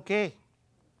 ¿bajo qué?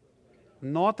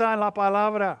 Nota la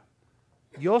palabra,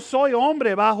 yo soy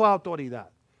hombre bajo autoridad.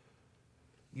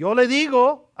 Yo le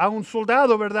digo a un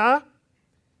soldado, ¿verdad?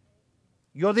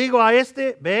 Yo digo a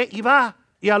este, ve y va.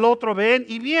 Y al otro, ven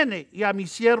y viene. Y a mi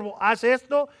siervo, haz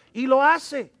esto y lo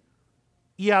hace.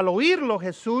 Y al oírlo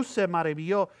Jesús se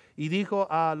maravilló y dijo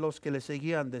a los que le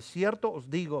seguían, de cierto os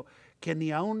digo que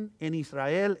ni aun en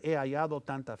Israel he hallado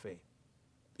tanta fe.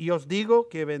 Y os digo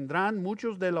que vendrán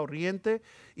muchos del oriente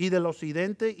y del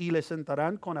occidente y le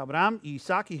sentarán con Abraham,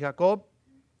 Isaac y Jacob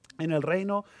en el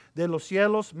reino de los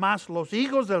cielos. Mas los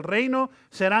hijos del reino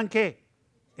serán ¿qué?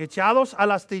 Echados a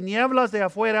las tinieblas de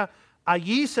afuera.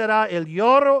 Allí será el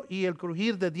lloro y el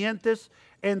crujir de dientes.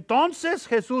 Entonces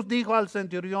Jesús dijo al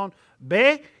centurión,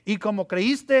 ve y como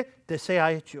creíste te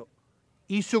sea hecho.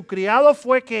 Y su criado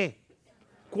fue ¿qué?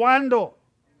 ¿Cuándo?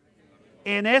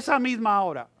 En esa misma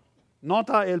hora.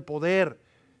 Nota el poder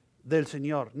del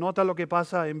Señor. Nota lo que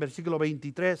pasa en versículo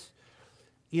 23.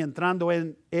 Y entrando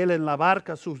él en la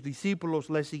barca, sus discípulos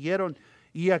le siguieron.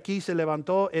 Y aquí se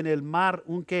levantó en el mar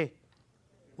un ¿qué?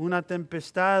 Una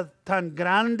tempestad tan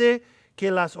grande que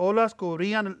las olas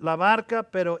cubrían la barca,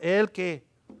 pero él que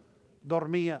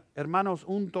dormía. Hermanos,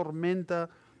 un tormento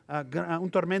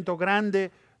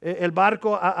grande, el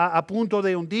barco a punto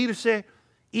de hundirse.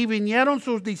 Y vinieron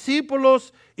sus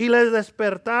discípulos y les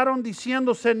despertaron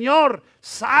diciendo, Señor,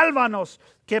 sálvanos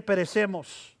que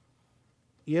perecemos.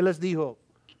 Y él les dijo,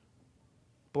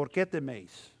 ¿por qué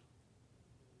teméis?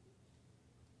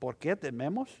 ¿Por qué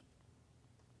tememos?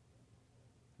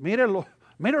 Miren lo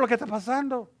que está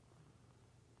pasando.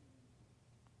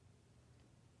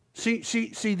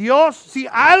 Si Dios, si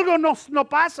algo no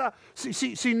pasa,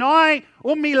 si no hay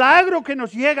un milagro que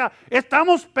nos llega,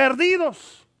 estamos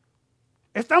perdidos.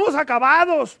 Estamos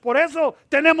acabados, por eso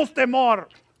tenemos temor.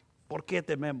 ¿Por qué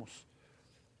tememos?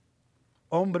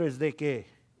 Hombres de qué?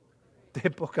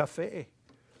 De poca fe.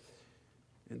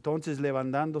 Entonces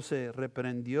levantándose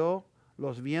reprendió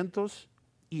los vientos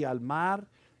y al mar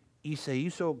y se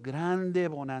hizo grande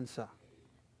bonanza,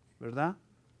 ¿verdad?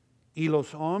 Y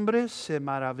los hombres se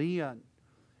maravillan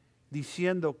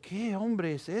diciendo, ¿qué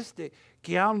hombre es este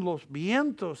que aun los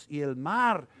vientos y el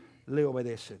mar le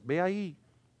obedecen? Ve ahí.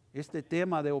 Este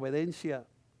tema de obediencia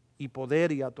y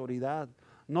poder y autoridad.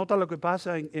 Nota lo que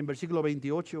pasa en versículo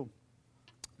 28.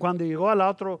 Cuando llegó a la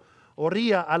otra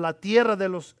orilla, a la tierra de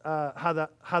los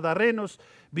Gadarenos,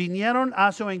 vinieron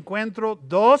a su encuentro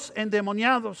dos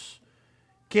endemoniados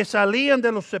que salían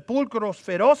de los sepulcros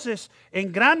feroces en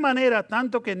gran manera,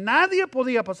 tanto que nadie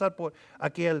podía pasar por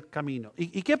aquel camino.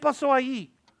 ¿Y qué pasó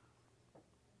allí?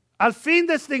 al fin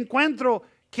de este encuentro,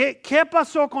 ¿qué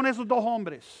pasó con esos dos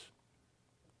hombres?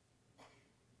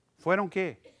 ¿Fueron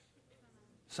qué?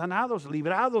 Sanados,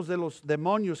 librados de los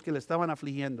demonios que le estaban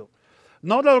afligiendo.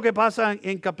 Nota lo que pasa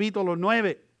en capítulo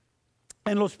 9.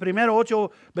 En los primeros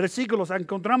 8 versículos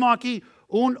encontramos aquí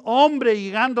un hombre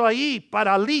llegando ahí,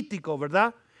 paralítico,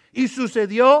 ¿verdad? Y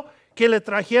sucedió que le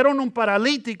trajeron un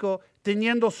paralítico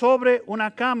teniendo sobre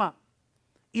una cama.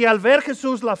 Y al ver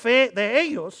Jesús la fe de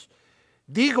ellos,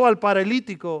 dijo al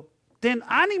paralítico, ten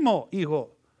ánimo,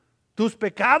 hijo, tus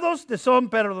pecados te son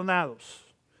perdonados.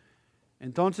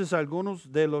 Entonces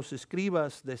algunos de los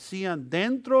escribas decían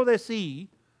dentro de sí,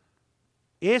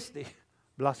 este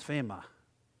blasfema.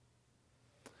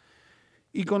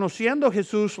 Y conociendo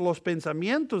Jesús los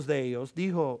pensamientos de ellos,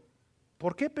 dijo,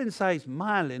 ¿por qué pensáis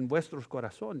mal en vuestros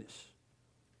corazones?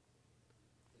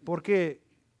 Porque,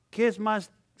 ¿qué es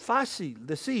más fácil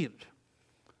decir?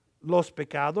 ¿Los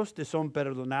pecados te son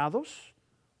perdonados?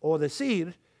 O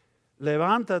decir,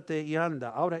 levántate y anda.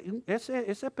 Ahora,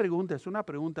 esa pregunta es una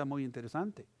pregunta muy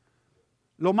interesante.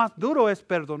 Lo más duro es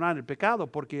perdonar el pecado,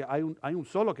 porque hay un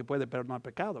solo que puede perdonar el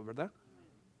pecado, ¿verdad?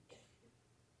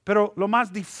 Pero lo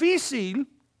más difícil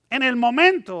en el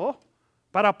momento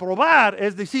para probar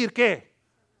es decir que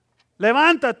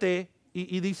levántate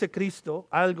y dice Cristo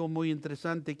algo muy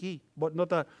interesante aquí.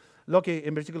 Nota lo que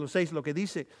en versículo 6 lo que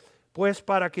dice, pues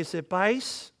para que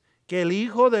sepáis que el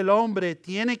Hijo del Hombre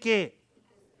tiene que,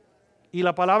 y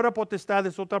la palabra potestad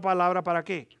es otra palabra para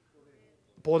qué,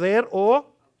 poder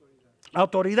o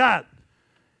autoridad.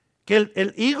 Que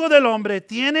el Hijo del Hombre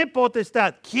tiene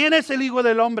potestad. ¿Quién es el Hijo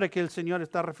del Hombre que el Señor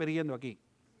está refiriendo aquí?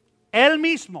 Él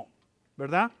mismo,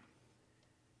 ¿verdad?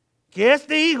 Que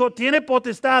este Hijo tiene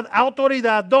potestad,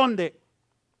 autoridad, ¿dónde?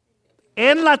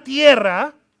 En la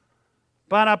tierra,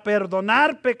 para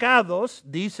perdonar pecados,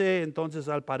 dice entonces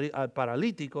al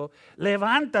paralítico,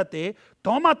 levántate,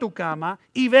 toma tu cama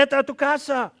y vete a tu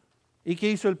casa. ¿Y qué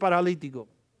hizo el paralítico?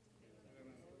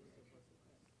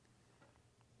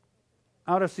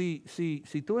 Ahora,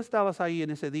 si tú estabas ahí en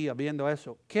ese día viendo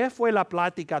eso, ¿qué fue la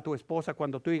plática a tu esposa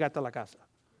cuando tú llegaste a la casa?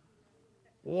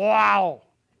 ¡Wow!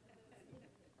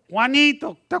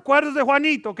 Juanito, ¿te acuerdas de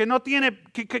Juanito que no tiene,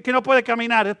 que no puede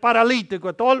caminar, es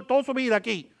paralítico, toda su vida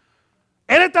aquí?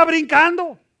 Él está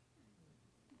brincando,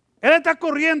 él está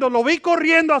corriendo, lo vi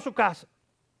corriendo a su casa.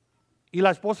 Y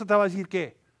la esposa te va a decir,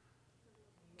 ¿qué?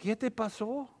 ¿Qué te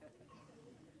pasó?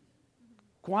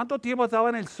 ¿Cuánto tiempo estaba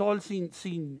en el sol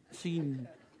sin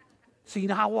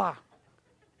agua?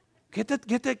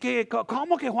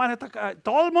 ¿Cómo que Juan está?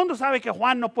 Todo el mundo sabe que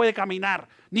Juan no puede caminar,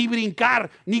 ni brincar,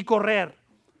 ni correr.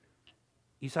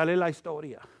 Y sale la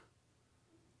historia.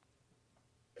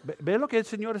 Ve lo que el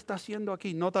Señor está haciendo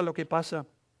aquí. Nota lo que pasa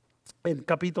en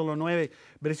capítulo 9,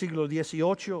 versículo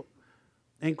 18.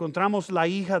 Encontramos la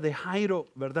hija de Jairo,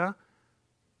 ¿verdad?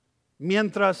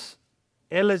 Mientras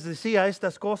él les decía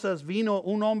estas cosas, vino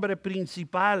un hombre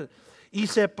principal y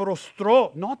se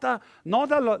prostró. Nota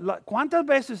cuántas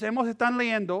veces hemos estado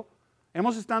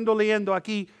leyendo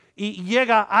aquí y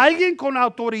llega alguien con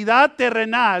autoridad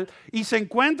terrenal y se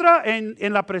encuentra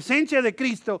en la presencia de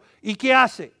Cristo. ¿Y qué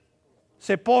hace?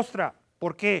 Se postra.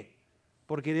 ¿Por qué?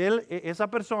 Porque esa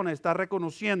persona está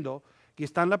reconociendo que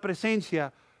está en la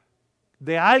presencia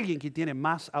de alguien que tiene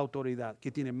más autoridad,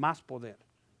 que tiene más poder.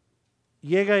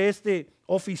 Llega este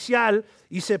oficial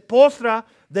y se postra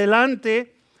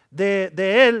delante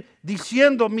de él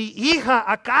diciendo, mi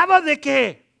hija acaba de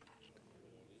 ¿qué?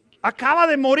 Acaba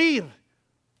de morir.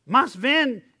 Mas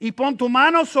ven y pon tu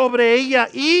mano sobre ella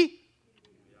y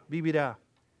vivirá.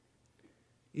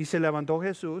 Y se levantó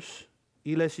Jesús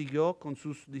y le siguió con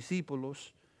sus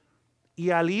discípulos.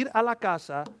 Y al ir a la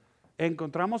casa,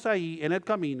 encontramos ahí en el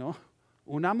camino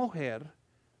una mujer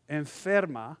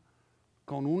enferma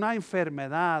con una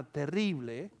enfermedad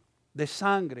terrible de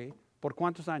sangre. ¿Por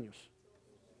cuántos años?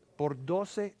 Por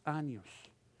 12 años.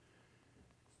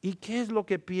 ¿Y qué es lo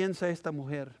que piensa esta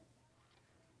mujer?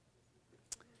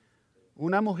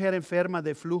 Una mujer enferma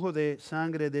de flujo de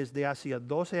sangre desde hacía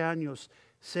 12 años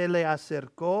se le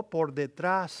acercó por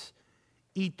detrás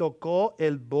y tocó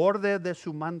el borde de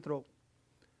su manto,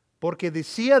 porque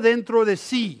decía dentro de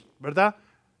sí, ¿verdad?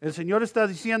 El Señor está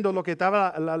diciendo lo que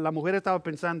la mujer estaba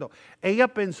pensando. Ella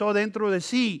pensó dentro de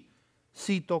sí,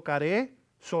 si tocaré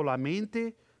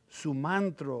solamente su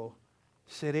manto,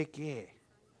 ¿seré qué?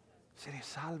 Seré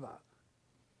salva.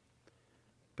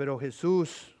 Pero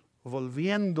Jesús,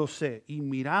 volviéndose y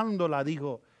mirándola,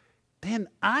 dijo, ten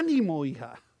ánimo,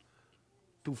 hija.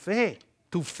 Tu fe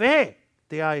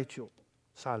te ha hecho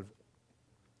salvo.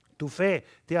 Tu fe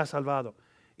te ha salvado.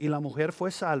 Y la mujer fue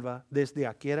salva desde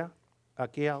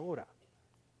aquella hora.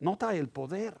 Nota el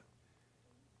poder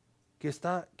que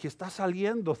está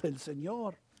saliendo del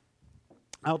Señor.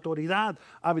 Autoridad,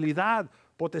 habilidad,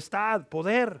 potestad,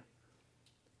 poder.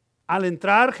 Al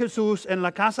entrar Jesús en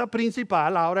la casa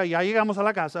principal, ahora ya llegamos a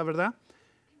la casa, ¿verdad?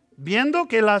 Viendo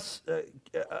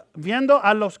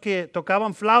a los que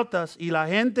tocaban flautas y la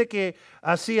gente que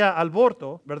hacía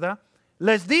alboroto, ¿verdad?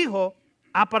 Les dijo,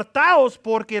 apartaos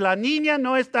porque la niña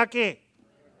no está ¿qué?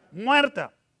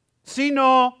 Muerta,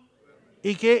 sino,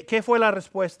 ¿y qué fue la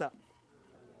respuesta?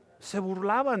 Se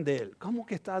burlaban de él. ¿Cómo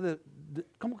que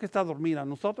está dormida?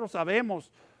 Nosotros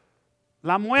sabemos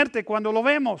la muerte cuando lo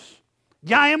vemos.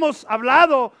 Ya hemos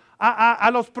hablado a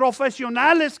los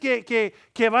profesionales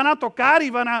que van a tocar y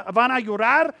van a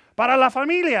llorar para la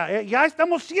familia. Ya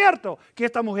estamos ciertos que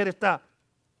esta mujer está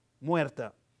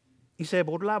muerta. Y se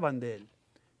burlaban de él.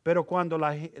 Pero cuando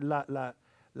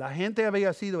la gente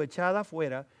había sido echada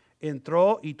afuera,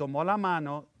 entró y tomó la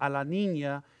mano a la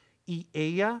niña y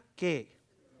ella, ¿qué?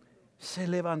 Se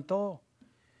levantó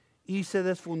y se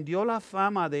difundió la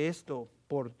fama de esto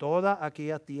por toda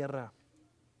aquella tierra.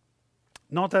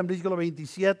 Nota en versículo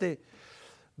 27,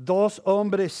 2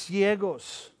 hombres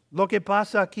ciegos. Lo que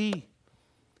pasa aquí.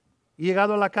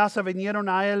 Llegado a la casa, vinieron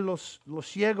a él los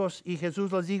ciegos y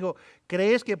Jesús les dijo,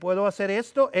 ¿crees que puedo hacer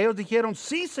esto? Ellos dijeron,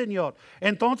 sí, Señor.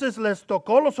 Entonces les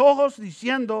tocó los ojos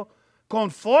diciendo,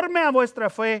 conforme a vuestra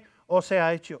fe os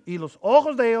sea hecho. Y los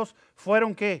ojos de ellos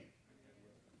fueron, ¿qué?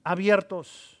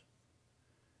 Abiertos.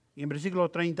 Y en versículo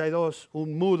 32,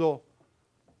 un mudo,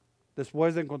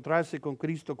 después de encontrarse con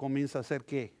Cristo, comienza a hacer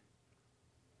 ¿qué?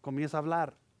 Comienza a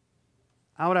hablar.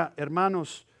 Ahora,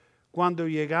 hermanos, cuando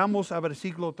llegamos a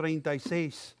versículo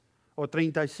 36 o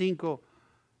 35,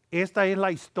 esta es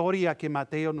la historia que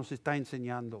Mateo nos está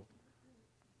enseñando.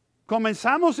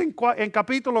 Comenzamos en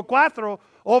capítulo 4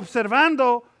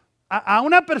 observando a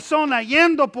una persona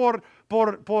yendo por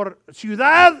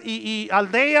ciudad y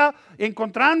aldea,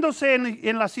 encontrándose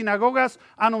en las sinagogas,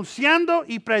 anunciando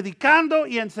y predicando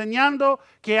y enseñando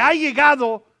que ha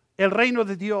llegado el reino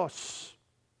de Dios.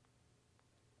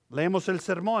 Leemos el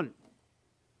sermón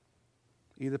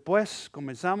y después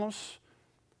comenzamos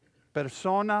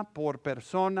persona por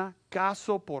persona,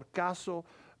 caso por caso,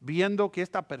 viendo que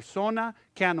esta persona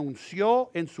que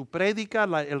anunció en su prédica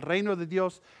el reino de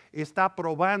Dios está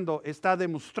probando, está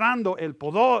demostrando el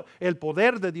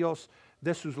poder de Dios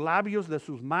de sus labios, de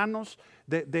sus manos,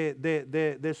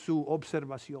 de su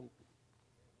observación.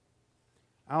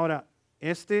 Ahora,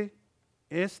 este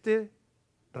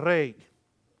rey,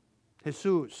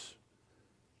 Jesús,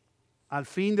 al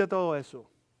fin de todo eso,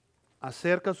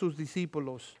 acerca a sus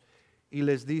discípulos y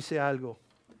les dice algo.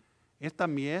 Esta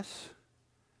mies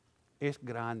es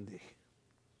grande.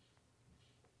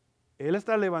 Él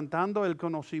está levantando el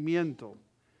conocimiento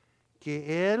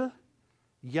que Él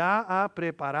ya ha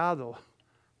preparado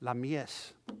la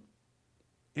mies.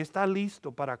 Está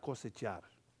listo para cosechar.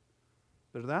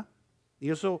 ¿Verdad? Y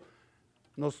eso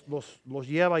nos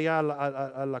lleva ya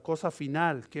a la cosa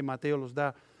final que Mateo nos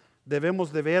da.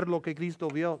 Debemos de ver lo que Cristo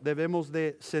vio, debemos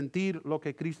de sentir lo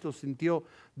que Cristo sintió,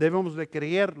 debemos de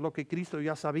creer lo que Cristo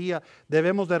ya sabía,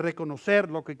 debemos de reconocer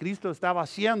lo que Cristo estaba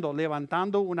haciendo,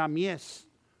 levantando una mies.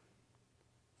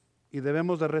 Y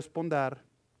debemos de responder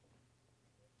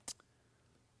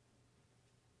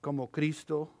como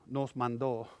Cristo nos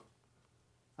mandó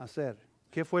hacer.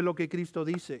 ¿Qué fue lo que Cristo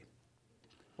dice?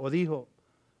 O dijo,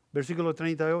 versículo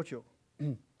 38,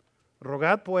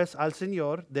 rogad pues al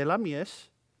Señor de la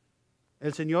mies,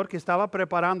 el Señor que estaba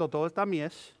preparando toda esta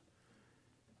mies,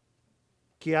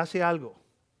 que hace algo,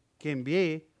 que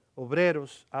envíe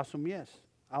obreros a su mies.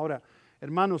 Ahora,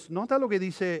 hermanos, nota lo que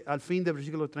dice al fin del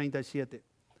versículo 37.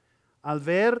 Al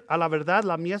ver, a la verdad,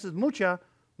 la mies es mucha,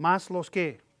 más los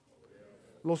que,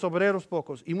 los obreros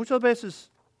pocos. Y muchas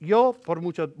veces, yo por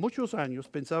muchos años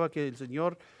pensaba que el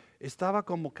Señor estaba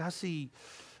como casi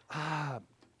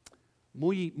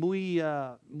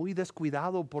muy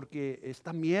descuidado porque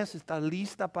esta mies está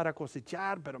lista para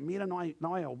cosechar, pero mira, no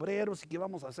hay obreros. ¿Y qué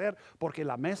vamos a hacer? Porque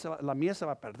la mies se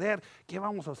va a perder. ¿Qué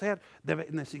vamos a hacer?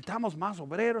 Necesitamos más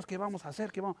obreros. ¿Qué vamos a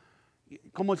hacer?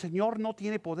 Como el Señor no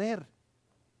tiene poder.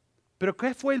 Pero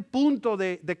 ¿qué fue el punto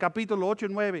de capítulo 8 y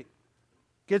 9?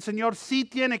 Que el Señor sí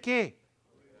tiene ¿qué?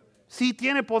 Sí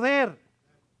tiene poder.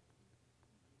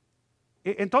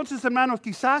 Entonces, hermanos,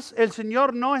 quizás el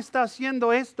Señor no está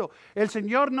haciendo esto. El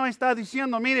Señor no está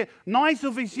diciendo, mire, no hay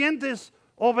suficientes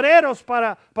obreros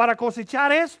para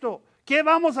cosechar esto. ¿Qué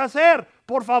vamos a hacer?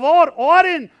 Por favor,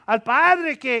 oren al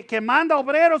Padre que manda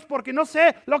obreros porque no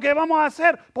sé lo que vamos a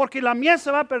hacer, porque la mies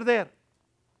se va a perder.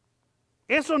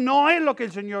 Eso no es lo que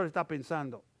el Señor está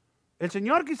pensando. El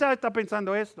Señor quizás está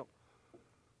pensando esto.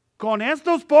 Con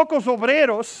estos pocos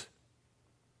obreros,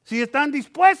 si están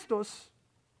dispuestos,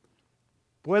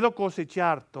 puedo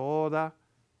cosechar toda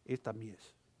esta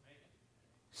mies.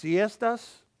 Si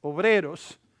estos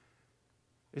obreros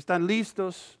están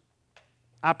listos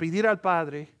a pedir al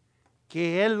Padre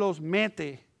que Él los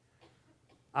mete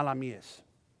a la mies.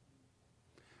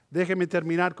 Déjenme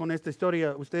terminar con esta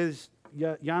historia. Ustedes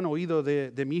ya han oído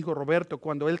de mi hijo Roberto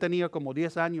cuando él tenía como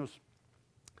 10 años.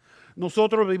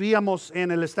 Nosotros vivíamos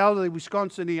en el estado de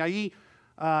Wisconsin y ahí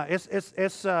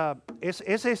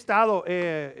ese estado,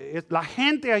 la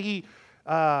gente allí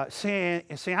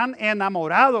se han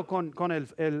enamorado con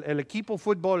el equipo de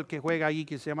fútbol que juega allí,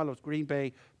 que se llama los Green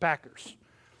Bay Packers.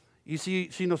 Y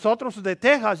si nosotros de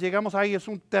Texas llegamos ahí, es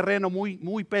un terreno muy,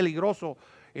 muy peligroso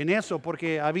en eso,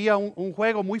 porque había un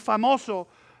juego muy famoso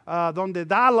donde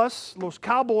Dallas, los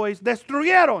Cowboys,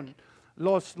 destruyeron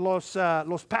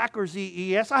los Packers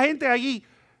y esa gente allí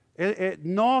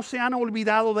no se han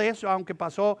olvidado de eso, aunque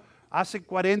pasó hace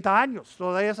 40 años.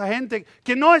 Toda esa gente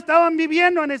que no estaban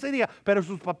viviendo en ese día, pero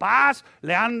sus papás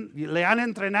le han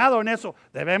entrenado en eso.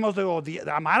 Debemos de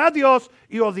amar a Dios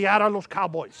y odiar a los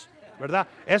Cowboys, ¿verdad?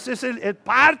 Ese es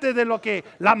parte de lo que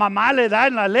la mamá le da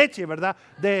en la leche, ¿verdad?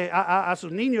 A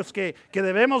sus niños que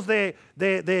debemos de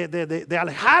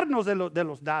alejarnos de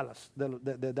los Dallas,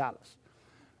 de Dallas.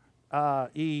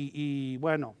 Y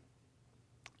bueno,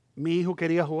 mi hijo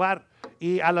quería jugar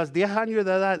y a los 10 años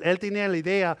de edad él tenía la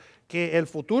idea que el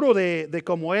futuro de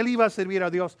cómo él iba a servir a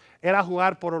Dios era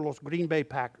jugar por los Green Bay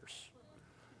Packers.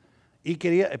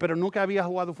 Pero nunca había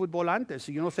jugado fútbol antes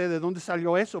y yo no sé de dónde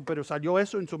salió eso, pero salió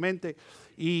eso en su mente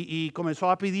y comenzó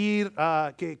a pedir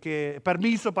que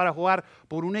permiso para jugar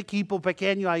por un equipo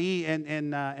pequeño ahí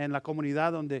en la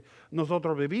comunidad donde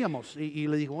nosotros vivíamos. Y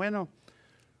le dijo, bueno,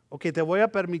 ok, te voy a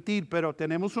permitir, pero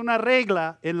tenemos una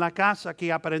regla en la casa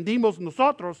que aprendimos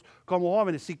nosotros como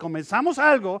jóvenes. Si comenzamos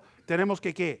algo, tenemos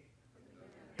que ¿qué?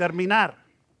 Terminar.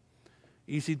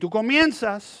 Y si tú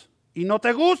comienzas y no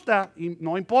te gusta, y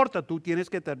no importa, tú tienes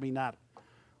que terminar.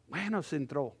 Bueno, se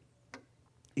entró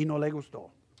y no le gustó,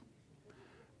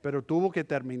 pero tuvo que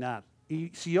terminar. Y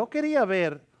si yo quería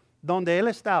ver dónde él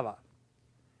estaba,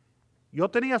 yo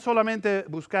tenía solamente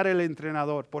buscar el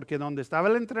entrenador, porque donde estaba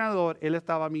el entrenador, él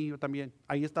estaba mío también,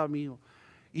 ahí estaba mío.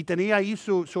 Y tenía ahí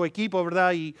su equipo,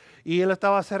 ¿verdad? Y él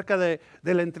estaba cerca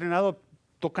del entrenador,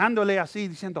 tocándole así,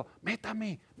 diciendo,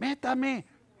 métame,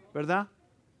 ¿verdad?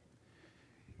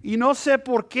 Y no sé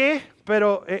por qué,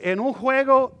 pero en un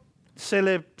juego,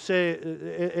 el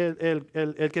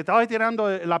que estaba tirando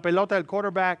la pelota, el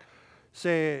quarterback,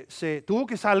 se tuvo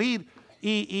que salir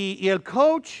y el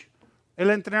coach, el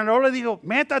entrenador le dijo,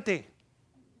 métate.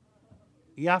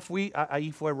 Y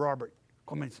ahí fue Robert.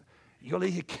 Yo le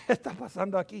dije, ¿qué está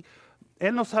pasando aquí?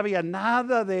 Él no sabía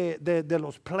nada de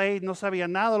los plays, no sabía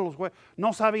nada de los juegos,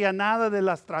 no sabía nada de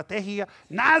la estrategia,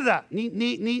 nada,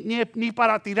 ni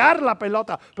para tirar la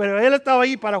pelota. Pero él estaba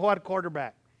ahí para jugar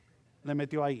quarterback. Le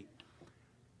metió ahí.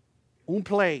 Un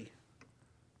play.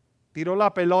 Tiró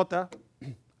la pelota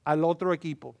al otro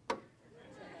equipo.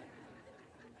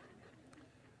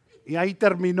 Y ahí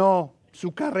terminó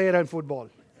su carrera en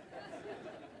fútbol.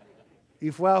 Y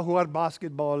fue a jugar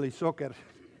básquetbol y soccer,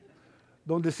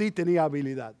 donde sí tenía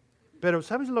habilidad. Pero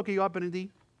 ¿sabes lo que yo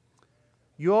aprendí?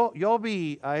 Yo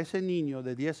vi a ese niño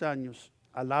de 10 años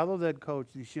al lado del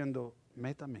coach diciendo,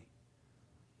 métame,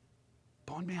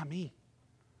 ponme a mí,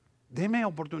 deme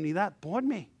oportunidad,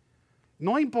 ponme.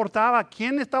 No importaba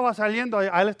quién estaba saliendo,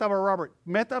 ahí estaba Robert,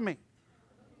 métame.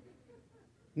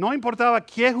 No importaba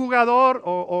qué jugador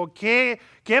o qué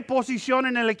posición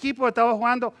en el equipo estaba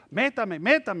jugando,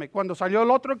 métame. Cuando salió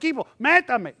el otro equipo,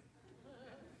 métame.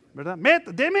 ¿Verdad?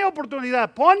 Deme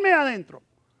oportunidad, ponme adentro.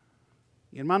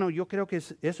 Y hermano, yo creo que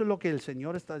eso es lo que el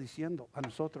Señor está diciendo a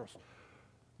nosotros.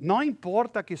 No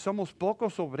importa que somos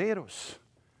pocos obreros.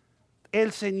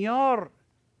 El Señor,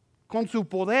 con su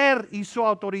poder y su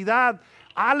autoridad,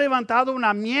 ha levantado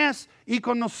una mies y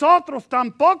con nosotros,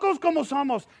 tan pocos como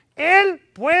somos, Él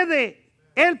puede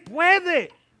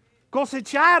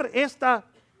cosechar esta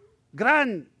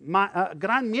gran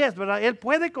mies, ¿verdad? Él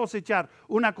puede cosechar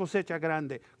una cosecha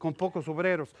grande con pocos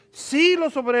obreros. Si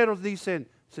los obreros dicen,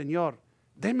 Señor,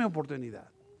 deme oportunidad,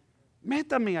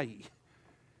 métame ahí.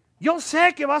 Yo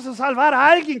sé que vas a salvar a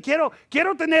alguien, quiero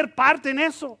tener parte en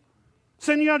eso.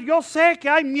 Señor, yo sé que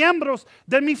hay miembros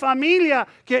de mi familia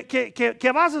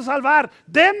que vas a salvar.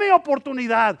 Deme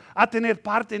oportunidad a tener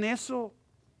parte en eso.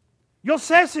 Yo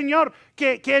sé, Señor,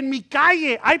 que en mi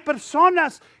calle hay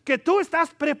personas que tú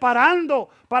estás preparando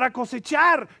para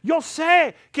cosechar. Yo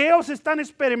sé que ellos están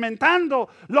experimentando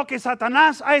lo que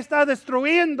Satanás está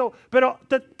destruyendo,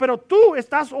 pero tú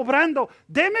estás obrando.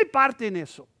 Deme parte en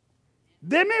eso.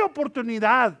 Deme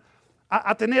oportunidad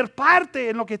a tener parte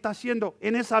en lo que está haciendo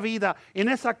en esa vida, en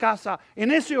esa casa,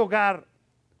 en ese hogar.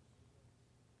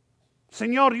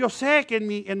 Señor, yo sé que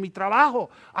en mi trabajo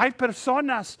hay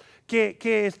personas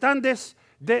que están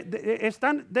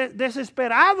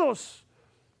desesperados.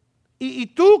 Y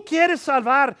tú quieres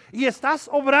salvar y estás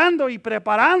obrando y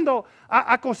preparando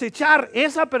a cosechar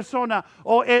esa persona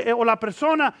o la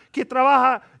persona que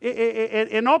trabaja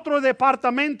en otro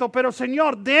departamento. Pero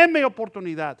Señor, deme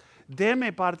oportunidad,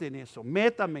 deme parte en eso,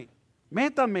 métame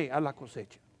a la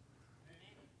cosecha.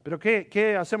 Pero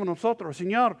 ¿qué hacemos nosotros?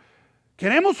 Señor,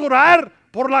 queremos orar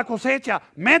por la cosecha,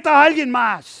 meta a alguien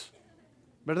más,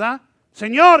 ¿verdad?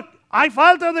 Señor, hay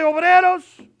falta de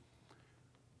obreros.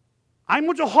 Hay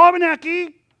muchos jóvenes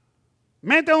aquí,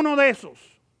 mete a uno de esos,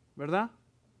 ¿verdad?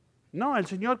 No, el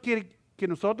Señor quiere que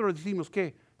nosotros decimos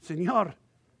que, Señor,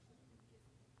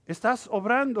 estás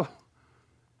obrando,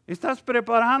 estás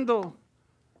preparando,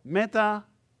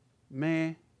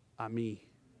 métame a mí.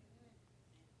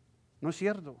 ¿No es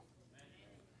cierto?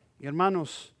 Y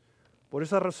hermanos, por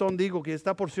esa razón digo que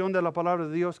esta porción de la palabra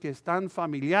de Dios que es tan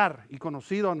familiar y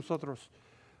conocido a nosotros,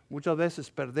 muchas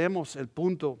veces perdemos el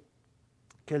punto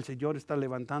que el Señor está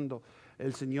levantando.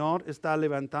 El Señor está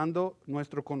levantando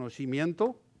nuestro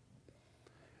conocimiento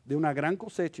de una gran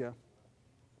cosecha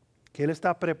que Él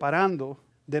está preparando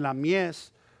de la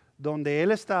mies donde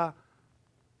Él está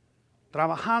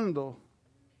trabajando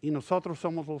y nosotros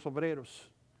somos los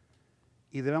obreros.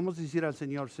 Y debemos decir al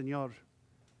Señor, Señor,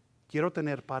 quiero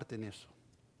tener parte en eso.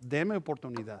 Deme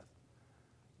oportunidad.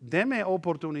 Deme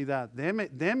oportunidad.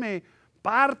 Deme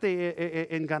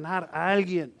parte en ganar a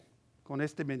alguien con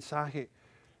este mensaje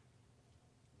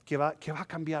que va a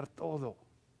cambiar todo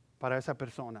para esa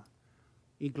persona,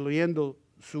 incluyendo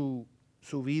su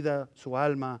vida, su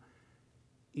alma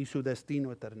y su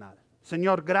destino eterno.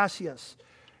 Señor, gracias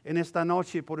en esta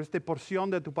noche por esta porción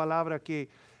de tu palabra que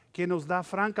nos da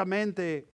francamente